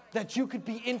that you could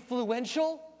be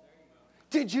influential?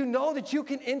 Did you know that you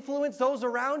can influence those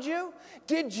around you?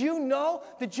 Did you know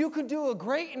that you could do a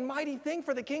great and mighty thing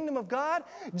for the kingdom of God?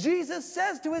 Jesus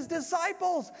says to his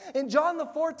disciples in John the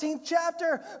 14th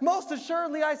chapter, most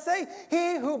assuredly I say,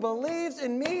 he who believes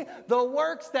in me, the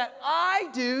works that I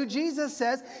do, Jesus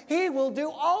says, he will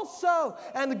do also.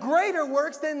 And the greater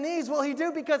works than these will he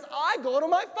do because I go to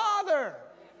my Father.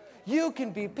 You can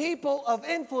be people of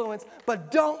influence, but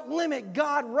don't limit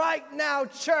God right now,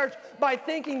 church, by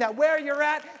thinking that where you're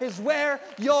at is where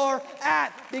you're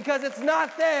at, because it's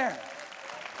not there.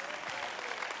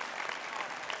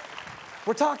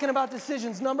 We're talking about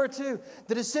decisions. Number 2,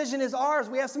 the decision is ours.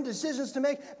 We have some decisions to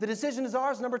make. The decision is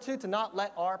ours. Number 2, to not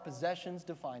let our possessions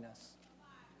define us.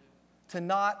 To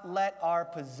not let our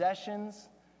possessions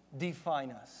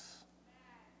define us.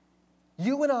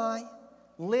 You and I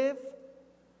live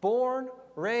born,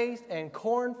 raised, and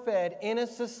corn-fed in a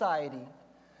society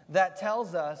that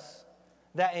tells us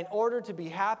that in order to be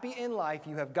happy in life,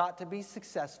 you have got to be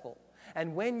successful.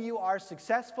 And when you are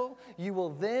successful, you will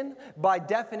then, by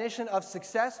definition of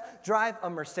success, drive a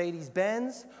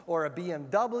Mercedes-Benz or a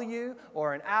BMW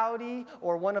or an Audi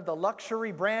or one of the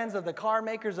luxury brands of the car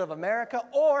makers of America.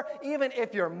 Or even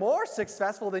if you're more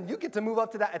successful, then you get to move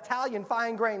up to that Italian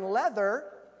fine-grained leather.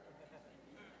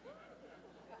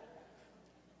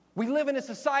 We live in a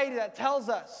society that tells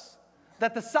us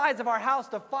that the size of our house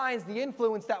defines the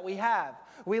influence that we have.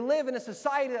 We live in a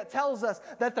society that tells us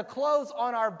that the clothes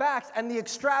on our backs and the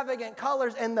extravagant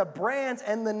colors and the brands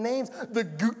and the names, the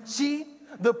Gucci,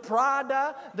 the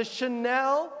Prada, the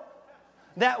Chanel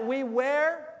that we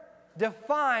wear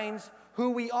defines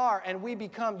who we are, and we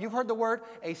become, you've heard the word,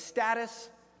 a status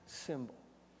symbol.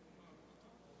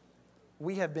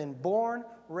 We have been born,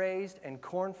 raised, and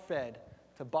corn-fed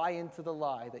to buy into the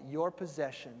lie that your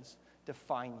possessions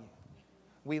define you.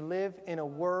 We live in a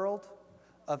world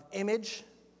of image,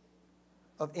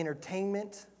 of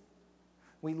entertainment.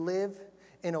 We live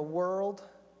in a world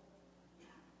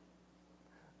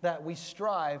that we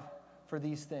strive for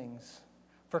these things,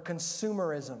 for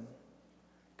consumerism,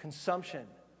 consumption.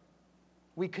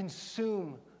 We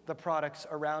consume the products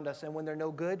around us, and when they're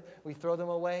no good, we throw them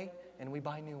away and we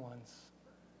buy new ones.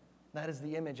 That is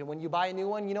the image. And when you buy a new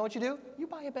one, you know what you do? You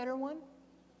buy a better one.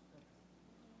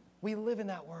 We live in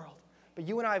that world. But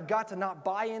you and I have got to not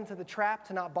buy into the trap,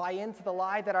 to not buy into the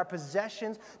lie that our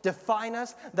possessions define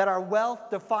us, that our wealth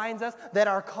defines us, that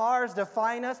our cars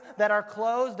define us, that our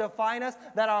clothes define us,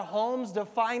 that our homes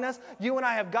define us. You and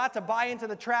I have got to buy into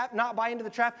the trap, not buy into the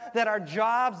trap, that our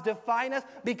jobs define us,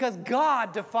 because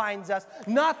God defines us,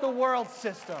 not the world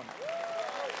system.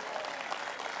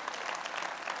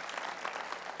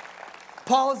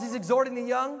 Paul, as he's exhorting the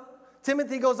young,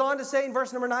 Timothy goes on to say in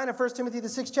verse number 9 of 1 Timothy, the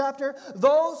 6th chapter,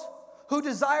 those who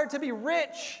desire to be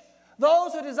rich,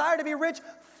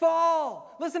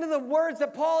 fall. Listen to the words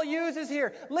that Paul uses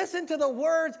here. Listen to the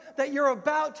words that you're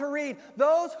about to read.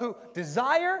 Those who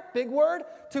desire, big word,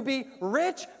 to be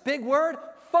rich, big word,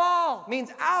 fall,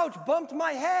 means ouch, bumped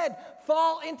my head.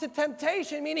 Fall into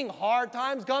temptation, meaning hard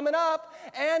times coming up,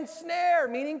 and snare,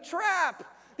 meaning trap.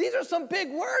 These are some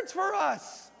big words for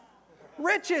us.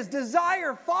 Riches,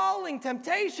 desire, falling,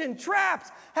 temptation,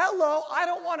 traps. Hello, I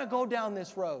don't want to go down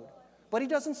this road. But he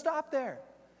doesn't stop there.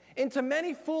 Into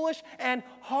many foolish and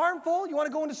harmful, you want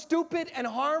to go into stupid and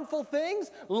harmful things,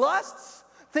 lusts,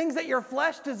 things that your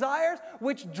flesh desires,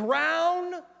 which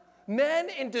drown men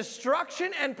in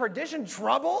destruction and perdition,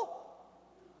 trouble.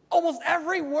 Almost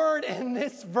every word in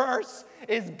this verse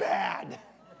is bad.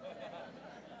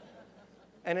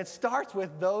 And it starts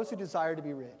with those who desire to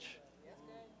be rich.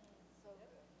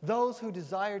 Those who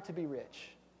desire to be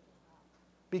rich.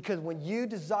 Because when you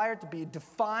desire to be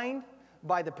defined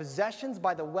by the possessions,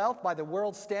 by the wealth, by the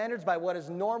world's standards, by what is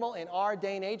normal in our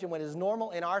day and age and what is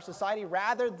normal in our society,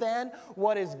 rather than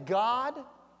what is God,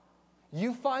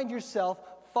 you find yourself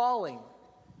falling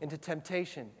into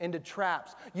temptation, into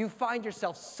traps. You find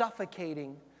yourself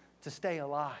suffocating to stay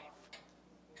alive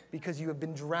because you have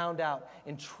been drowned out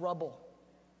in trouble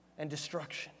and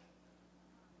destruction.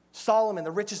 Solomon,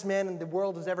 the richest man the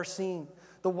world has ever seen,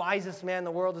 the wisest man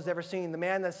the world has ever seen, the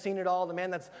man that's seen it all, the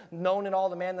man that's known it all,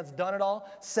 the man that's done it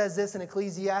all, says this in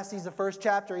Ecclesiastes, the 1st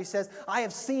chapter. He says, I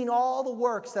have seen all the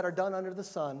works that are done under the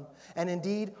sun, and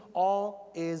indeed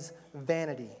all is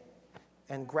vanity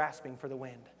and grasping for the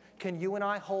wind. Can you and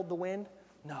I hold the wind?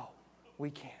 No,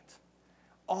 we can't.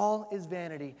 All is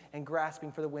vanity and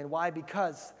grasping for the wind. Why?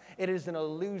 Because it is an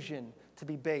illusion to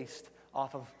be based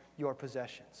off of your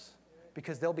possessions.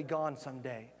 Because they'll be gone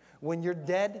someday. When you're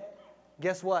dead,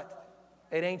 guess what?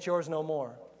 It ain't yours no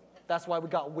more. That's why we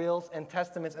got wills and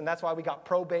testaments, and that's why we got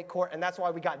probate court, and that's why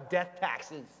we got death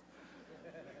taxes.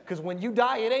 Because when you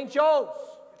die, it ain't yours.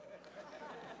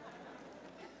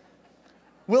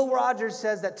 Will Rogers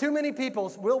said, too many people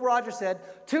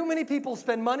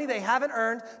spend money they haven't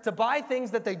earned to buy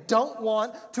things that they don't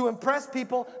want to impress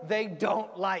people they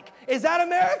don't like. Is that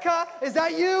America? Is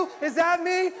that you? Is that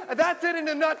me? That's it in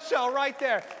a nutshell right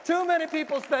there. Too many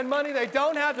people spend money they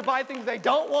don't have to buy things they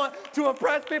don't want to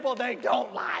impress people they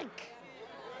don't like.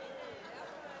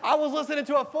 I was listening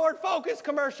to a Ford Focus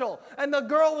commercial, and the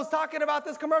girl was talking about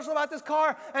this commercial about this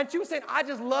car, and she was saying, I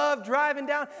just love driving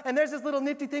down, and there's this little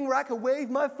nifty thing where I can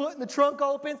wave my foot and the trunk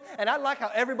opens, and I like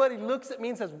how everybody looks at me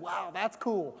and says, wow, that's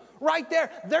cool. Right there,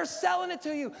 they're selling it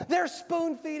to you. They're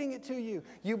spoon-feeding it to you.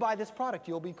 You buy this product,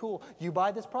 you'll be cool. You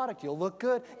buy this product, you'll look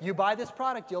good. You buy this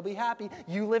product, you'll be happy.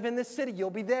 You live in this city,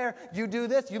 you'll be there. You do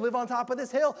this, you live on top of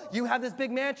this hill. You have this big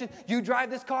mansion. You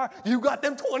drive this car. You got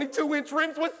them 22-inch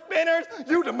rims with spinners.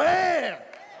 You the man.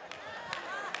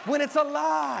 When it's a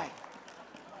lie,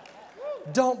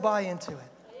 don't buy into it.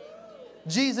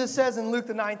 Jesus says in Luke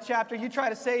the 9th chapter, you try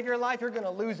to save your life, you're going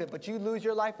to lose it. But you lose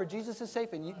your life for Jesus'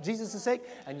 sake,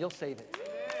 and you'll save it.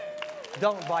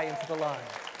 Don't buy into the lie.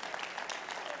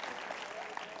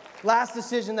 Last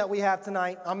decision that we have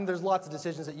tonight. There's lots of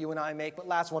decisions that you and I make, but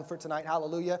last one for tonight,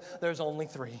 hallelujah, there's only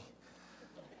 3.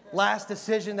 Last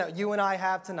decision that you and I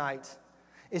have tonight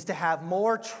is to have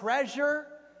more treasure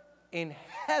in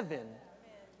heaven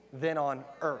than on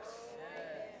earth.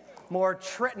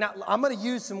 Now, I'm going to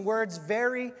use some words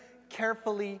very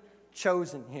carefully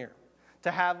chosen here.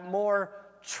 To have more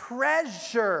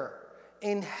treasure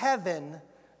in heaven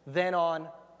than on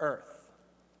earth.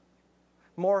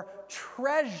 More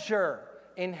treasure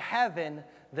in heaven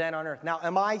than on earth. Now,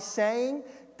 am I saying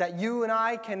that you and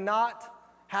I cannot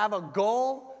have a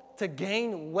goal to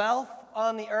gain wealth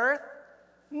on the earth?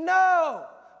 No,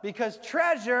 because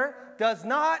treasure does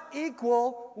not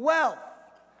equal wealth.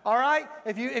 All right?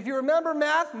 If you remember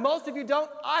math, most of you don't.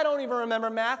 I don't even remember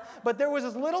math. But there was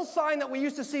this little sign that we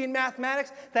used to see in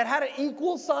mathematics that had an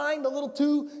equal sign, the little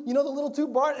two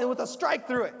bar, and with a strike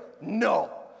through it. No.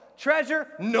 Treasure,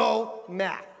 no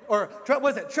math. Or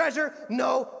what is it? Treasure,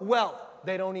 no wealth.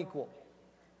 They don't equal.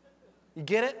 You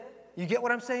get it? You get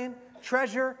what I'm saying?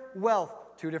 Treasure, wealth.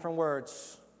 2 different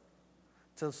words.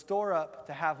 To store up,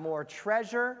 to have more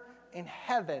treasure in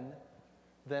heaven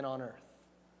than on earth.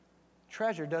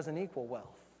 Treasure doesn't equal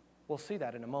wealth. We'll see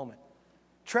that in a moment.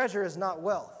 Treasure is not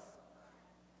wealth.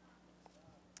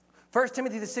 1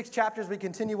 Timothy, the 6th chapter, as we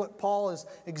continue what Paul is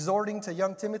exhorting to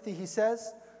young Timothy, he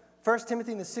says, 1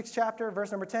 Timothy in the 6th chapter,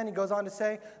 verse number 10, he goes on to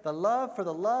say, the love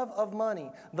of money,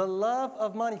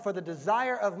 for the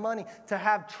desire of money, to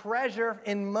have treasure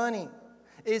in money,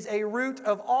 is a root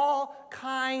of all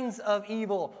kinds of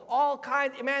evil. All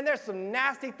kinds, man, there's some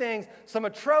nasty things, some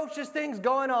atrocious things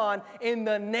going on in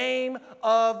the name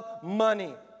of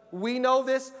money. We know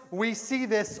this, we see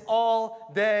this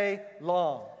all day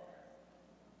long.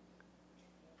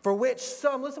 For which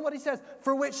some, listen what he says,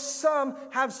 for which some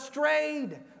have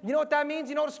strayed. You know what that means?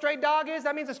 You know what a stray dog is?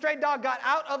 That means a stray dog got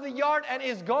out of the yard and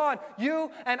is gone. You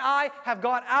and I have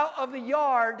gone out of the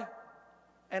yard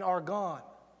and are gone.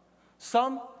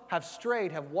 Some have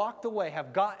strayed, have walked away,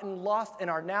 have gotten lost, and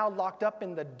are now locked up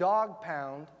in the dog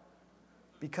pound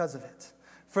because of it.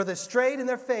 For they strayed in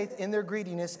their faith, in their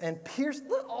greediness, and pierced,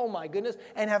 oh my goodness,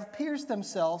 and have pierced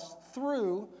themselves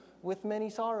through with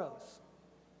many sorrows.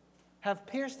 Have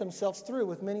pierced themselves through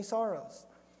with many sorrows.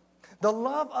 The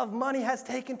love of money has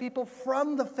taken people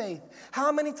from the faith.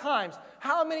 How many times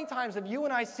have you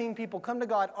and I seen people come to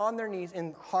God on their knees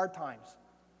in hard times?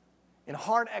 In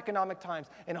hard economic times,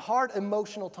 in hard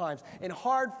emotional times, in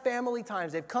hard family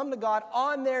times. They've come to God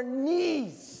on their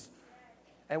knees.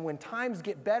 And when times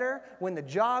get better, when the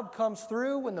job comes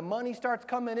through, when the money starts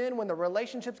coming in, when the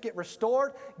relationships get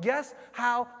restored, guess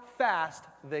how fast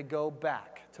they go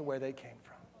back to where they came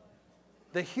from.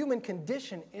 The human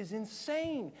condition is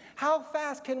insane. How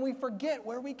fast can we forget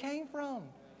where we came from?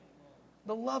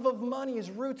 The love of money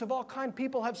is roots of all kinds.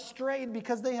 People have strayed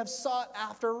because they have sought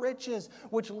after riches,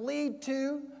 which lead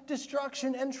to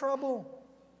destruction and trouble.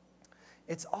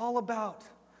 It's all about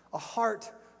a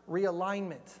heart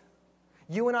realignment.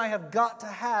 You and I have got to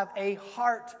have a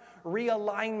heart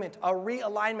realignment,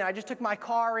 I just took my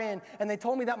car in, and they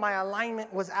told me that my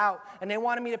alignment was out, and they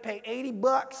wanted me to pay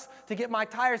 $80 to get my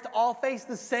tires to all face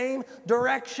the same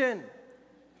direction.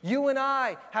 You and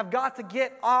I have got to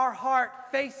get our heart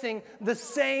facing the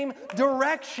same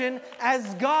direction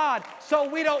as God so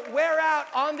we don't wear out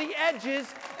on the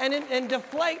edges and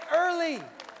deflate early.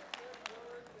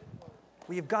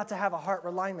 We've got to have a heart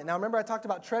realignment. Now, remember I talked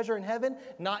about treasure in heaven,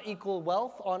 not equal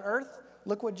wealth on earth?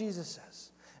 Look what Jesus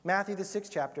says. Matthew, the 6th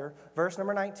chapter, verse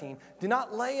number 19. Do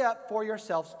not lay up for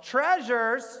yourselves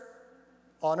treasures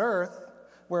on earth,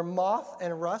 where moth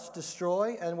and rust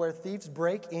destroy and where thieves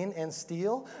break in and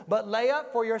steal, but lay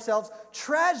up for yourselves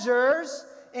treasures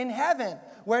in heaven,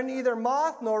 where neither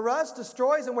moth nor rust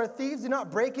destroys and where thieves do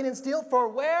not break in and steal. For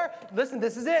where, listen,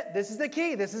 this is it. This is the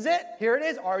key. This is it. Here it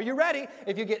is. Are you ready?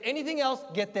 If you get anything else,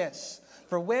 get this.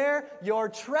 For where your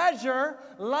treasure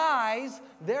lies,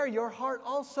 there your heart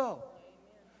also.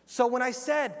 So when I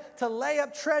said to lay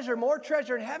up treasure, more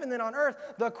treasure in heaven than on earth,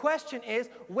 the question is,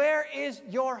 where is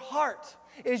your heart?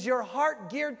 Is your heart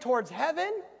geared towards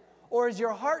heaven, or is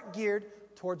your heart geared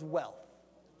towards wealth?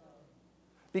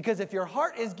 Because if your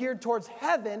heart is geared towards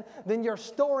heaven, then you're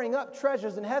storing up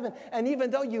treasures in heaven. And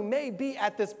even though you may be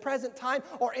at this present time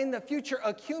or in the future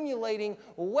accumulating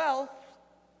wealth,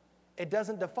 it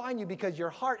doesn't define you because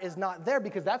your heart is not there,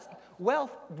 because that's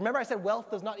wealth. Remember I said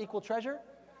wealth does not equal treasure?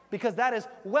 because that is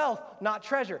wealth, not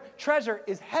treasure. Treasure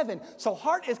is heaven. So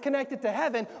heart is connected to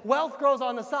heaven. Wealth grows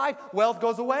on the side. Wealth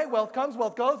goes away. Wealth comes.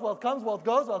 Wealth goes. Wealth comes. Wealth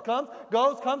goes. Wealth comes.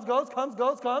 Goes, comes, goes, comes,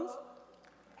 goes, comes.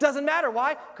 Doesn't matter.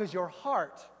 Why? Because your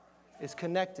heart is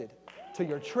connected to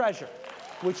your treasure,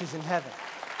 which is in heaven.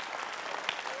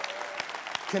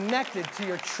 Connected to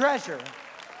your treasure,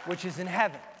 which is in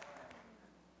heaven.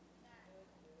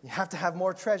 You have to have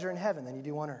more treasure in heaven than you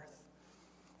do on earth.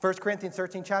 1 Corinthians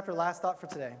 13 chapter, last thought for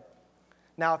today.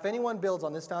 Now, if anyone builds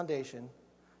on this foundation,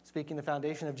 speaking the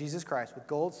foundation of Jesus Christ, with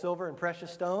gold, silver, and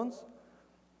precious stones,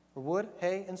 or wood,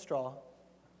 hay, and straw,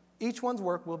 each one's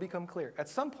work will become clear. At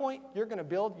some point, you're going to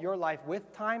build your life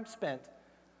with time spent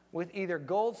with either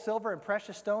gold, silver, and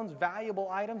precious stones, valuable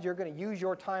items. You're going to use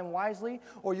your time wisely,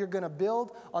 or you're going to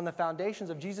build on the foundations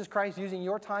of Jesus Christ using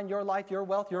your time, your life, your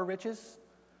wealth, your riches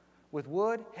with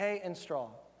wood, hay, and straw.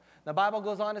 The Bible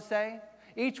goes on to say,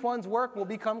 each one's work will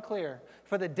become clear,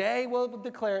 for the day will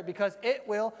declare it, because it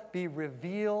will be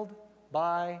revealed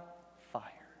by fire.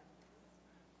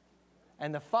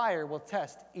 And the fire will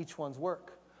test each one's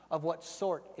work, of what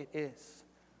sort it is.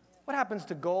 What happens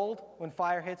to gold when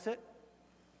fire hits it?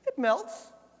 It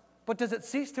melts. But does it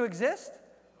cease to exist?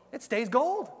 It stays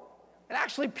gold. It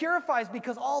actually purifies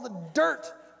because all the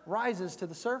dirt rises to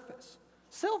the surface.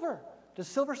 Silver. Does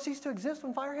silver cease to exist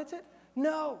when fire hits it?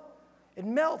 No. It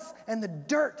melts and the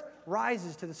dirt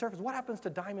rises to the surface. What happens to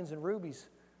diamonds and rubies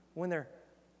when they're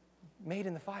made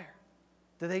in the fire?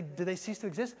 Do they cease to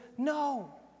exist?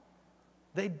 No.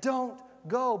 They don't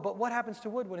go. But what happens to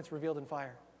wood when it's revealed in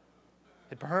fire?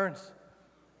 It burns.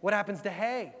 What happens to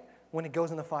hay when it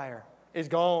goes in the fire? It's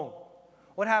gone.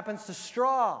 What happens to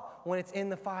straw when it's in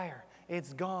the fire?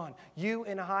 It's gone. You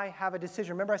and I have a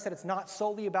decision. Remember I said it's not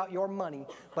solely about your money,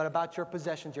 but about your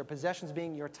possessions. Your possessions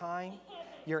being your time,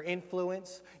 your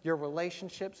influence, your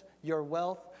relationships, your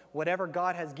wealth, whatever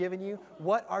God has given you.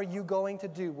 What are you going to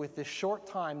do with this short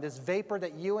time, this vapor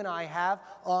that you and I have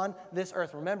on this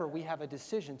earth? Remember, we have a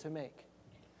decision to make.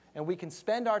 And we can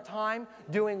spend our time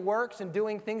doing works and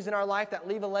doing things in our life that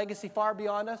leave a legacy far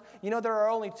beyond us. You know, there are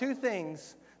only two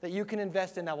things that you can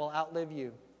invest in that will outlive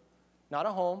you. Not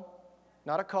a home,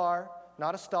 not a car,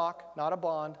 not a stock, not a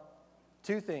bond.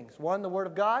 Two things. One, the Word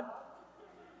of God.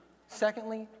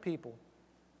 Secondly, people.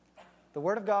 The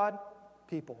Word of God,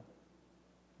 people.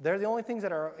 They're the only things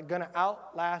that are going to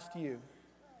outlast you.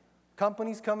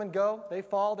 Companies come and go, they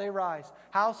fall, they rise.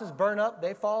 Houses burn up,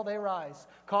 they fall, they rise.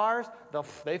 Cars,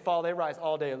 they fall, they rise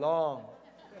all day long.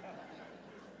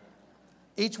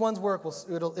 Each one's work,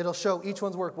 it'll show each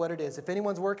one's work what it is. If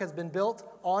anyone's work has been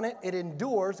built on it, it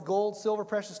endures, gold, silver,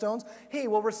 precious stones, he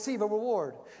will receive a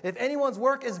reward. If anyone's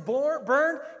work is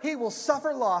burned, he will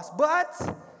suffer loss,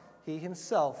 but he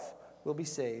himself will be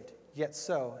saved, yet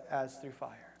so as through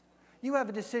fire. You have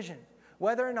a decision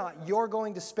whether or not you're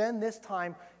going to spend this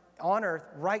time on earth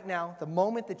right now, the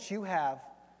moment that you have,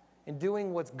 in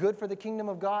doing what's good for the kingdom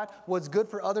of God, what's good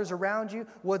for others around you,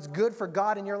 what's good for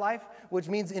God in your life, which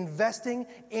means investing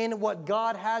in what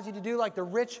God has you to do, like the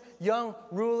rich young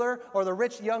ruler or the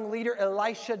rich young leader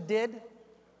Elisha did.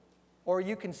 Or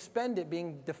you can spend it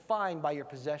being defined by your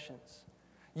possessions.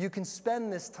 You can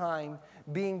spend this time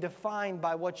being defined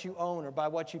by what you own or by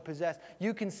what you possess.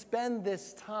 You can spend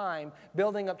this time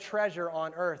building up treasure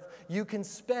on earth. You can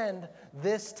spend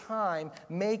this time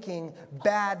making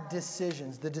bad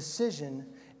decisions. The decision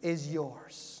is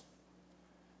yours.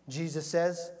 Jesus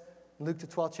says in Luke the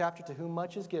 12th chapter, to whom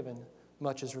much is given,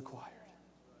 much is required.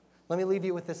 Let me leave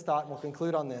you with this thought and we'll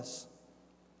conclude on this.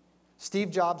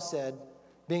 Steve Jobs said,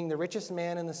 being the richest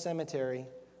man in the cemetery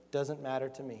doesn't matter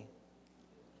to me.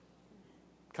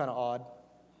 Kind of odd.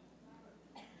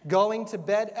 Going to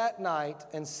bed at night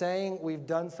and saying we've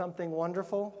done something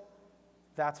wonderful,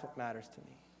 that's what matters to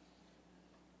me.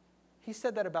 He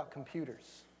said that about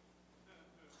computers,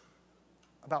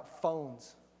 about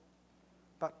phones,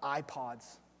 about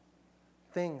iPods,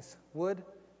 things, wood,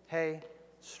 hay,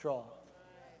 straw.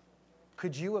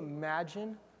 Could you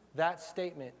imagine that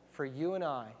statement for you and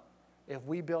I if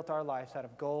we built our lives out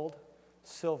of gold,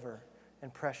 silver,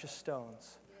 and precious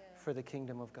stones for the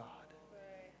kingdom of God?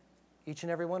 Each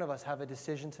and every one of us have a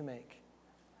decision to make.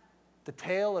 The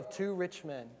tale of two rich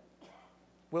men.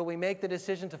 Will we make the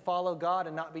decision to follow God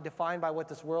and not be defined by what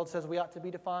this world says we ought to be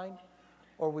defined?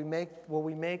 Or will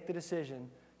we make the decision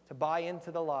to buy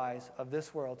into the lies of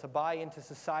this world, to buy into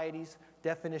society's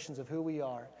definitions of who we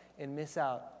are and miss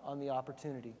out on the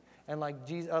opportunity? And like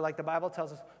the Bible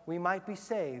tells us, we might be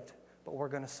saved, but we're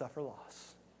going to suffer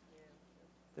loss.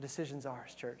 The decision's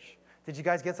ours, church. Did you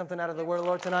guys get something out of the word of the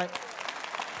Lord tonight?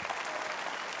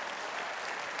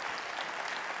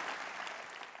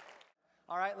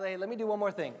 All right, let me do one more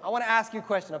thing. I want to ask you a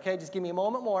question, okay? Just give me a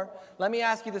moment more. Let me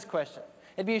ask you this question.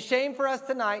 It'd be a shame for us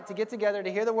tonight to get together to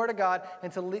hear the Word of God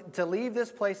and to leave this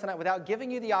place tonight without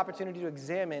giving you the opportunity to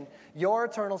examine your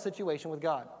eternal situation with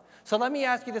God. So let me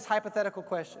ask you this hypothetical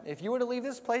question. If you were to leave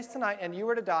this place tonight and you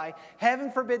were to die,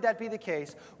 heaven forbid that be the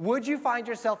case, would you find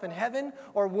yourself in heaven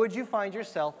or would you find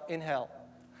yourself in hell?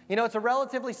 You know, it's a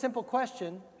relatively simple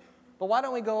question, but why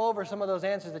don't we go over some of those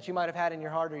answers that you might have had in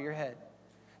your heart or your head?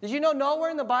 Did you know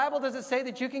nowhere in the Bible does it say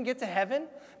that you can get to heaven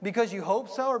because you hope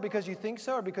so or because you think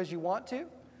so or because you want to?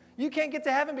 You can't get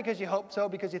to heaven because you hope so,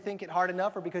 because you think it hard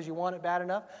enough or because you want it bad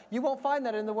enough. You won't find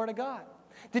that in the Word of God.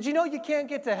 Did you know you can't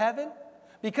get to heaven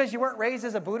because you weren't raised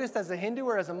as a Buddhist, as a Hindu,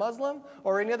 or as a Muslim,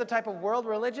 or any other type of world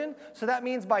religion? So that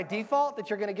means by default that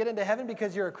you're going to get into heaven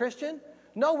because you're a Christian?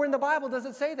 Nowhere in the Bible does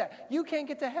it say that. You can't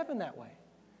get to heaven that way.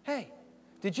 Hey,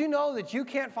 did you know that you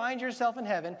can't find yourself in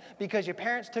heaven because your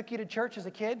parents took you to church as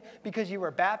a kid, because you were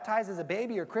baptized as a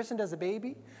baby or christened as a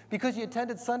baby, because you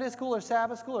attended Sunday school or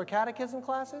Sabbath school or catechism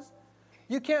classes?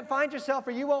 You can't find yourself,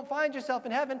 or you won't find yourself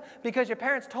in heaven because your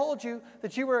parents told you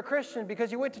that you were a Christian,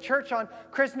 because you went to church on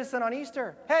Christmas and on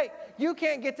Easter. Hey, you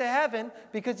can't get to heaven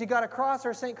because you got a cross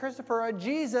or St. Christopher or a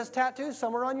Jesus tattoo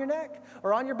somewhere on your neck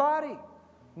or on your body.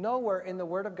 Nowhere in the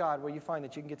Word of God will you find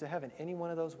that you can get to heaven any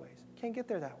one of those ways. You can't get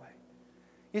there that way.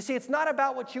 You see, it's not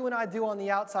about what you and I do on the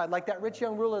outside, like that rich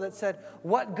young ruler that said,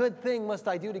 what good thing must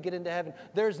I do to get into heaven?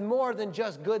 There's more than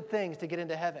just good things to get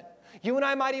into heaven. You and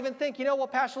I might even think, you know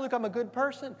what, Pastor Luke, I'm a good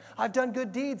person. I've done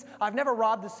good deeds. I've never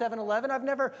robbed the 7-Eleven.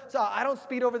 I don't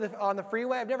speed on the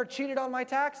freeway. I've never cheated on my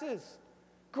taxes.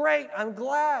 Great, I'm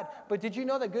glad. But did you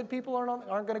know that good people aren't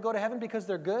going to go to heaven because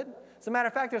they're good? As a matter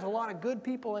of fact, there's a lot of good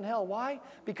people in hell. Why?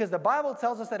 Because the Bible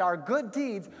tells us that our good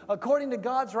deeds, according to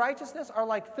God's righteousness, are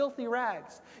like filthy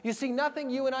rags. You see,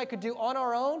 nothing you and I could do on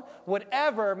our own would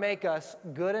ever make us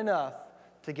good enough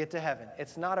to get to heaven.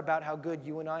 It's not about how good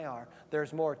you and I are.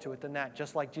 There's more to it than that.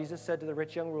 Just like Jesus said to the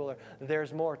rich young ruler,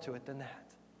 there's more to it than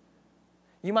that.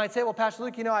 You might say, well, Pastor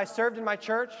Luke, you know, I served in my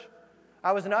church.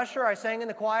 I was an usher. I sang in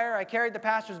the choir. I carried the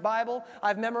pastor's Bible.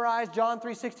 I've memorized John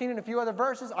 3:16 and a few other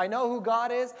verses. I know who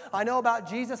God is. I know about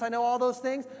Jesus. I know all those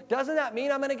things. Doesn't that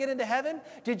mean I'm going to get into heaven?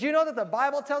 Did you know that the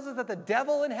Bible tells us that the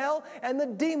devil in hell and the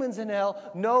demons in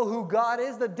hell know who God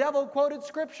is? The devil quoted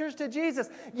scriptures to Jesus,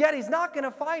 yet he's not going to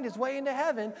find his way into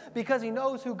heaven because he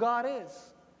knows who God is.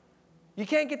 You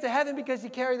can't get to heaven because you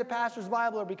carry the pastor's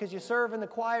Bible or because you serve in the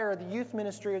choir or the youth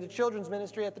ministry or the children's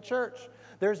ministry at the church.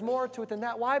 There's more to it than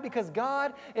that. Why? Because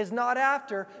God is not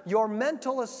after your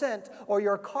mental assent or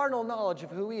your carnal knowledge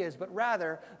of who He is, but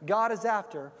rather God is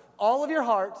after all of your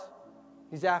heart.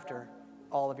 He's after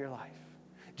all of your life.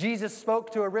 Jesus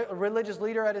spoke to a religious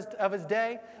leader of his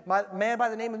day, a man by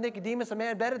the name of Nicodemus, a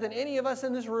man better than any of us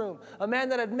in this room, a man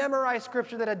that had memorized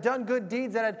Scripture, that had done good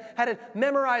deeds, that had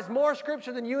memorized more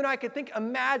Scripture than you and I could think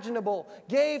imaginable,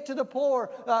 gave to the poor,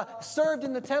 served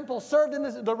in the temple, served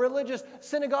in the religious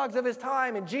synagogues of his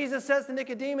time. And Jesus says to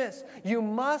Nicodemus, you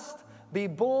must be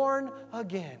born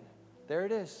again. There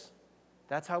it is.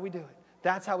 That's how we do it.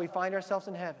 That's how we find ourselves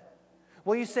in heaven.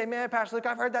 Well, you say, man, Pastor Luke,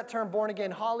 I've heard that term born again.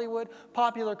 Hollywood,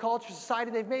 popular culture, society,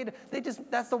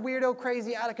 that's the weirdo,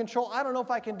 crazy, out of control. I don't know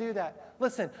if I can do that.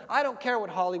 Listen, I don't care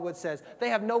what Hollywood says. They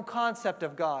have no concept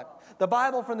of God. The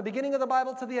Bible, from the beginning of the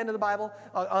Bible to the end of the Bible,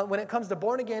 when it comes to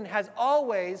born again, has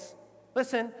always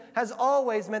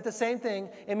meant the same thing.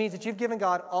 It means that you've given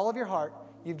God all of your heart.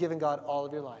 You've given God all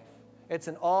of your life. It's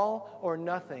an all or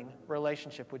nothing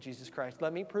relationship with Jesus Christ.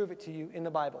 Let me prove it to you in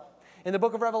the Bible. In the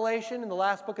book of Revelation, in the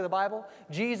last book of the Bible,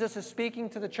 Jesus is speaking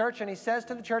to the church, and He says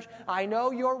to the church, I know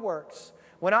your works.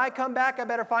 When I come back, I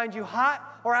better find you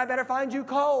hot or I better find you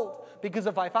cold. Because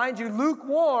if I find you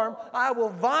lukewarm, I will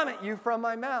vomit you from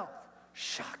my mouth.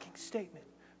 Shocking statement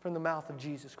from the mouth of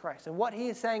Jesus Christ. And what He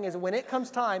is saying is, when it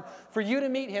comes time for you to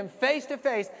meet Him face to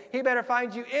face, He better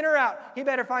find you in or out. He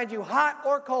better find you hot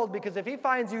or cold, because if He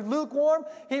finds you lukewarm,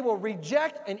 He will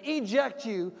reject and eject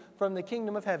you from the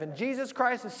kingdom of heaven. Jesus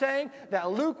Christ is saying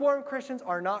that lukewarm Christians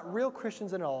are not real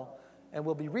Christians at all and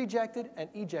will be rejected and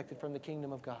ejected from the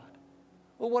kingdom of God.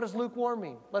 Well, what does lukewarm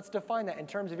mean? Let's define that in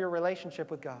terms of your relationship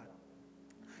with God.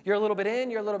 You're a little bit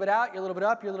in, you're a little bit out, you're a little bit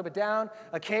up, you're a little bit down.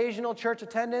 Occasional church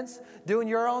attendance, doing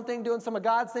your own thing, doing some of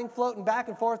God's thing, floating back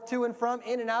and forth to and from,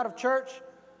 in and out of church.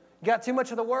 You got too much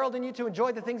of the world in you to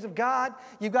enjoy the things of God.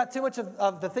 You've got too much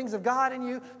of the things of God in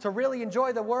you to really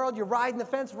enjoy the world. You're riding the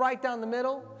fence right down the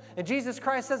middle. And Jesus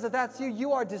Christ says that that's you.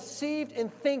 You are deceived in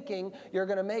thinking you're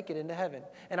going to make it into heaven.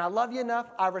 And I love you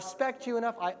enough. I respect you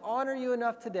enough. I honor you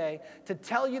enough today to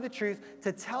tell you the truth,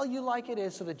 to tell you like it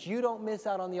is, so that you don't miss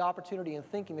out on the opportunity in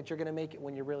thinking that you're going to make it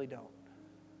when you really don't.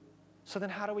 So then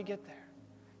how do we get there?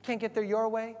 Can't get there your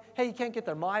way. Hey, you can't get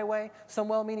there my way, some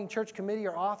well-meaning church committee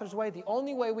or author's way. The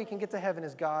only way we can get to heaven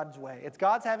is God's way. It's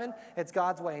God's heaven. It's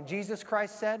God's way. And Jesus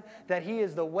Christ said that he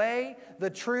is the way,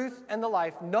 the truth, and the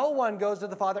life. No one goes to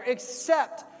the Father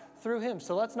except through him.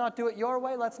 So let's not do it your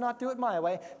way. Let's not do it my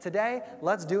way. Today,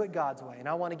 let's do it God's way. And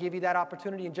I want to give you that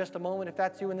opportunity in just a moment, if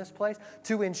that's you in this place,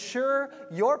 to ensure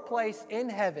your place in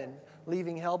heaven,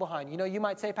 leaving hell behind. You know, you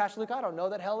might say, Pastor Luke, I don't know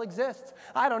that hell exists.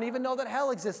 I don't even know that hell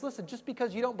exists. Listen, just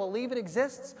because you don't believe it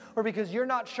exists or because you're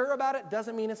not sure about it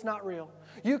doesn't mean it's not real.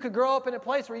 You could grow up in a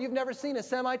place where you've never seen a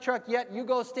semi-truck yet. You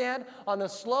go stand on the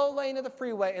slow lane of the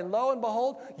freeway, and lo and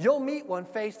behold, you'll meet one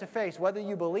face to face, whether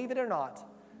you believe it or not.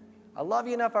 I love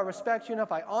you enough, I respect you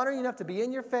enough, I honor you enough to be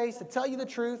in your face, to tell you the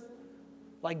truth.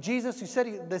 Like Jesus, who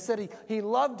said he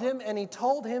loved him and he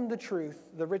told him the truth,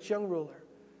 the rich young ruler.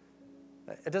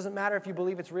 It doesn't matter if you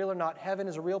believe it's real or not. Heaven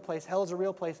is a real place. Hell is a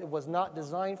real place. It was not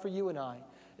designed for you and I.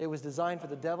 It was designed for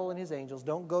the devil and his angels.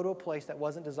 Don't go to a place that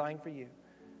wasn't designed for you.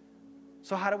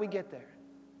 So how do we get there?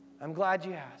 I'm glad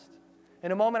you asked.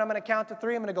 In a moment, I'm going to count to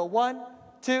 3. I'm going to go 1,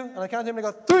 2, and I count to him and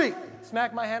go 3.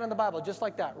 Smack my hand on the Bible just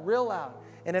like that, real loud.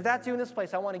 And if that's you in this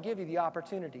place, I want to give you the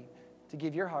opportunity to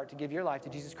give your heart, to give your life to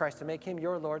Jesus Christ, to make him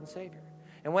your Lord and Savior.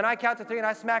 And when I count to 3 and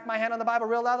I smack my hand on the Bible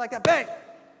real loud like that, bang!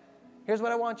 Here's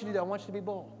what I want you to do. I want you to be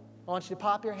bold. I want you to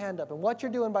pop your hand up. And what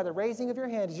you're doing by the raising of your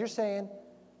hand is you're saying,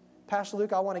 Pastor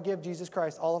Luke, I want to give Jesus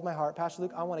Christ all of my heart. Pastor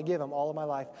Luke, I want to give him all of my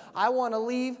life. I want to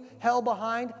leave hell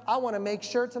behind. I want to make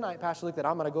sure tonight, Pastor Luke, that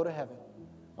I'm going to go to heaven.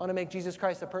 I want to make Jesus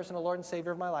Christ the personal Lord and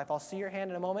Savior of my life. I'll see your hand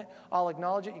in a moment. I'll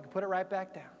acknowledge it. You can put it right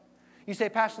back down. You say,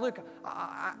 Pastor Luke,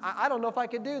 I don't know if I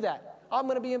could do that. I'm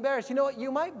going to be embarrassed. You know what?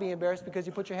 You might be embarrassed because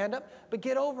you put your hand up, but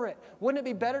get over it. Wouldn't it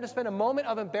be better to spend a moment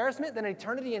of embarrassment than an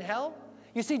eternity in hell?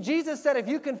 You see, Jesus said, if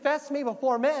you confess me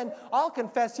before men, I'll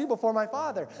confess you before my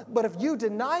Father. But if you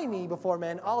deny me before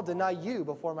men, I'll deny you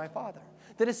before my Father.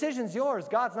 The decision's yours.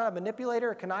 God's not a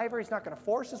manipulator, a conniver. He's not going to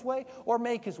force his way or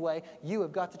make his way. You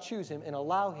have got to choose him and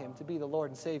allow him to be the Lord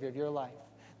and Savior of your life.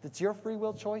 That's your free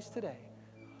will choice today.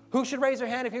 Who should raise their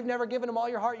hand if you've never given him all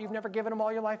your heart, you've never given him all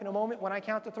your life? In a moment, when I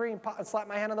count to 3 and slap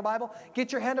my hand on the Bible,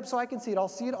 get your hand up so I can see it. I'll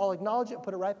see it, I'll acknowledge it,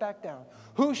 put it right back down.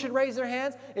 Who should raise their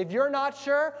hands if you're not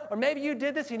sure? Or maybe you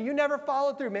did this and you never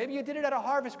followed through. Maybe you did it at a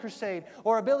harvest crusade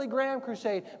or a Billy Graham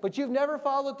crusade, but you've never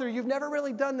followed through. You've never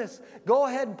really done this. Go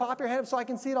ahead and pop your hand up so I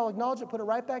can see it. I'll acknowledge it, put it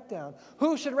right back down.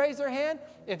 Who should raise their hand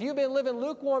if you've been living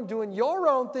lukewarm, doing your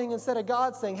own thing instead of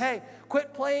God's thing? Hey,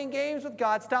 quit playing games with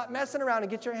God. Stop messing around and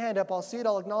get your hand up. I'll see it,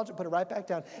 I'll acknowledge it, put it right back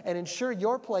down. And ensure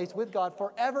your place with God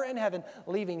forever in heaven,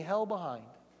 leaving hell behind.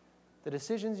 The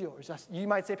decision's yours. You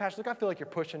might say, Pastor Luke, I feel like you're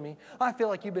pushing me. I feel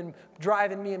like you've been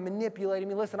driving me and manipulating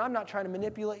me. Listen, I'm not trying to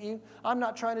manipulate you. I'm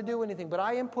not trying to do anything, but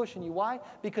I am pushing you. Why?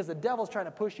 Because the devil's trying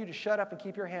to push you to shut up and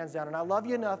keep your hands down. And I love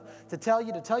you enough to tell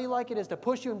you like it is, to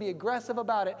push you and be aggressive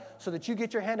about it so that you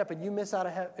get your hand up and you miss out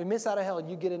of hell and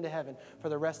you get into heaven for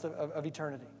the rest of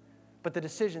eternity. But the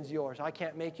decision's yours. I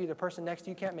can't make you. The person next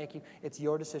to you can't make you. It's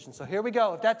your decision. So here we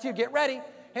go. If that's you, get ready.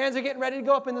 Hands are getting ready to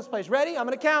go up in this place. Ready? I'm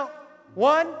going to count.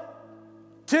 1,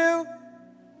 2,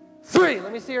 3.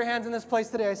 Let me see your hands in this place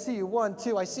today. I see you. 1,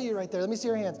 2. I see you right there. Let me see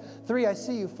your hands. 3. I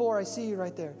see you. 4. I see you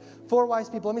right there. 4 wise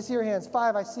people. Let me see your hands.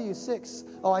 5. I see you. 6.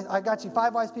 Oh, I got you.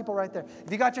 5 wise people right there.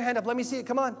 If you got your hand up, let me see it.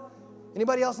 Come on.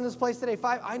 Anybody else in this place today?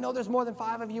 5. I know there's more than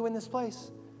 5 of you in this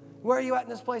place. Where are you at in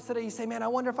this place today? You say, man, I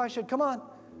wonder if I should. Come on.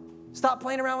 Stop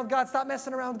playing around with God. Stop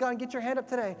messing around with God and get your hand up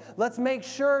today. Let's make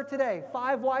sure today.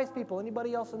 5 wise people.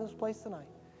 Anybody else in this place tonight?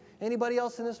 Anybody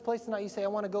else in this place tonight? You say, I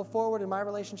want to go forward in my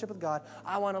relationship with God.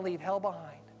 I want to leave hell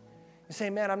behind. You say,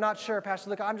 man, I'm not sure,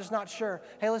 Pastor Luke. I'm just not sure.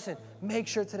 Hey, listen, make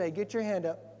sure today. Get your hand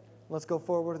up. Let's go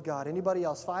forward with God. Anybody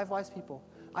else? 5 wise people.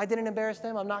 I didn't embarrass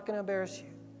them. I'm not going to embarrass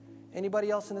you. Anybody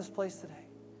else in this place today?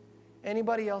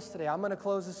 Anybody else today? I'm going to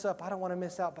close this up. I don't want to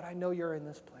miss out, but I know you're in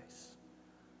this place.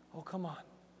 Oh, come on.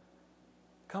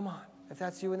 Come on, if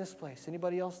that's you in this place.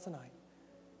 Anybody else tonight?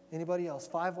 Anybody else?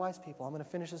 5 wise people. I'm going to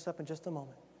finish this up in just a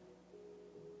moment.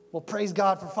 Well, praise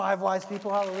God for 5 wise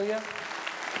people. Hallelujah.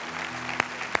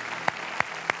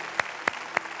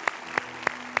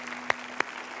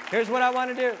 Here's what I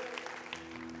want to do.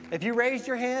 If you raised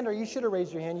your hand, or you should have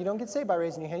raised your hand, you don't get saved by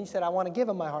raising your hand. You said, I want to give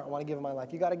him my heart. I want to give him my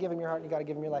life. You got to give him your heart. And you got to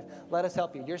give him your life. Let us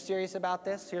help you. You're serious about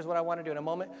this? Here's what I want to do. In a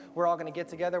moment, we're all going to get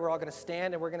together. We're all going to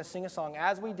stand, and we're going to sing a song.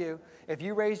 As we do, if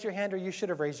you raised your hand, or you should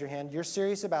have raised your hand, you're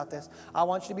serious about this, I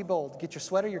want you to be bold. Get your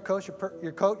sweater, your coat, your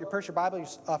purse, your Bible,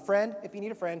 your friend, if you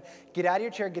need a friend. Get out of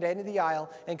your chair, get into the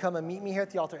aisle, and come and meet me here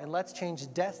at the altar, and let's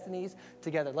change destinies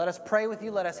together. Let us pray with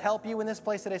you. Let us help you in this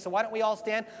place today. So why don't we all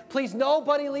stand? Please,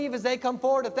 nobody leave as they come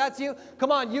forward. If that's you,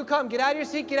 come on. You come. Get out of your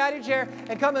seat, get out of your chair,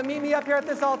 and come and meet me up here at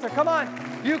this altar. Come on.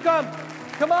 You come.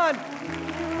 Come on.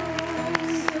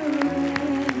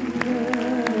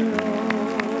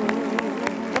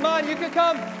 Come on, you can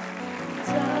come.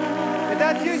 If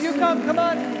that's you, you come. Come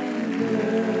on.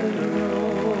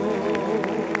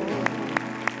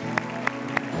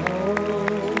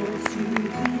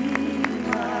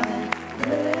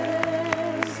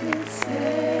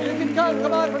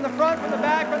 Come on, from the front, from the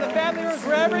back, from the family rooms,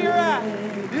 wherever you're at.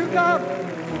 You come.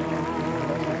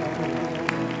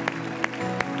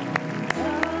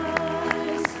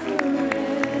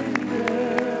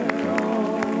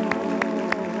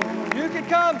 You can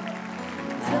come.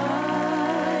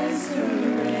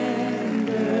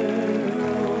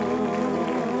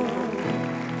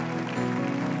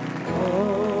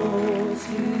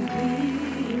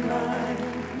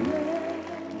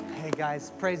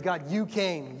 Guys, praise God, you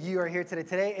came. You are here today.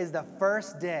 Today is the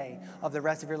first day of the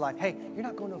rest of your life. Hey, you're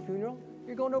not going to a funeral.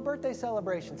 You're going to a birthday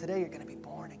celebration. Today, you're going to be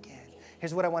born again.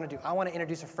 Here's what I want to do. I want to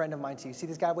introduce a friend of mine to you. See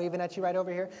this guy waving at you right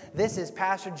over here? This is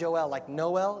Pastor Joel, like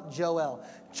Noel, Joel.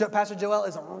 Pastor Joel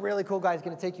is a really cool guy. He's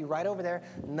going to take you right over there.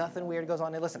 Nothing weird goes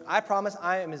on. And listen, I promise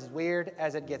I am as weird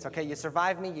as it gets, okay? You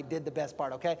survived me. You did the best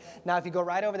part, okay? Now, if you go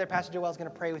right over there, Pastor Joel is going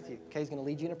to pray with you, okay? He's going to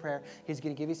lead you in a prayer. He's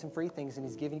going to give you some free things, and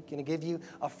he's going to give you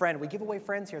a friend. We give away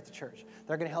friends here at the church.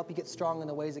 They're going to help you get strong in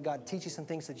the ways of God, teach you some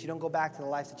things so that you don't go back to the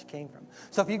life that you came from.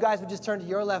 So if you guys would just turn to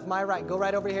your left, my right, go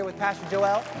right over here with Pastor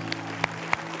Joel.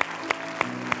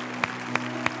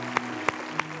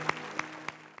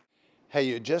 Hey,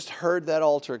 you just heard that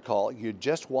altar call. You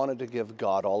just wanted to give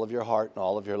God all of your heart and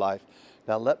all of your life.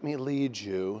 Now let me lead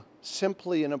you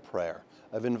simply in a prayer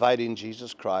of inviting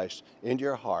Jesus Christ into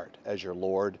your heart as your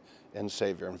Lord and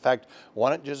Savior. In fact, why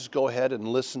don't you just go ahead and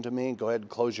listen to me. Go ahead and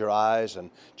close your eyes and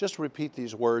just repeat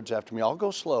these words after me. I'll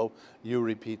go slow. You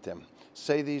repeat them.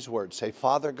 Say these words. Say,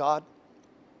 Father God,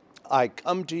 I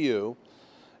come to you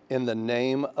in the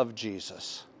name of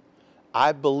Jesus.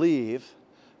 I believe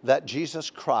that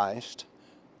Jesus Christ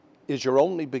is your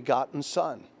only begotten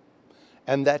Son,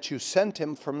 and that you sent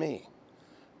him for me,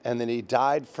 and that he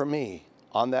died for me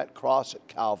on that cross at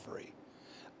Calvary.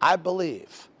 I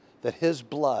believe that his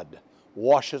blood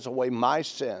washes away my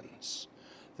sins,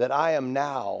 that I am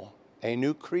now a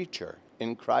new creature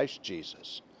in Christ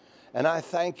Jesus. And I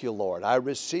thank you, Lord. I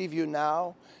receive you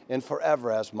now and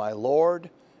forever as my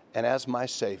Lord and as my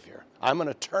Savior. I'm going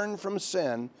to turn from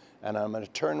sin, and I'm going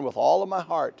to turn with all of my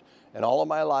heart and all of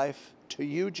my life to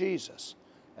you, Jesus,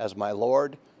 as my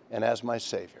Lord and as my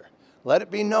Savior. Let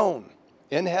it be known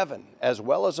in heaven as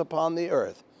well as upon the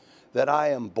earth that I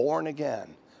am born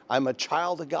again. I'm a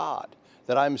child of God,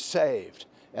 that I'm saved,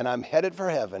 and I'm headed for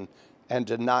heaven and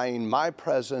denying my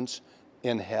presence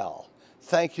in hell.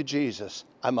 Thank you, Jesus.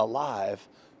 I'm alive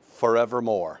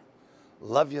forevermore.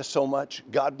 Love you so much.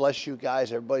 God bless you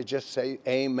guys. Everybody just say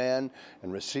amen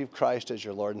and receive Christ as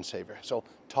your Lord and Savior. So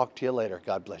talk to you later.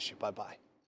 God bless you. Bye-bye.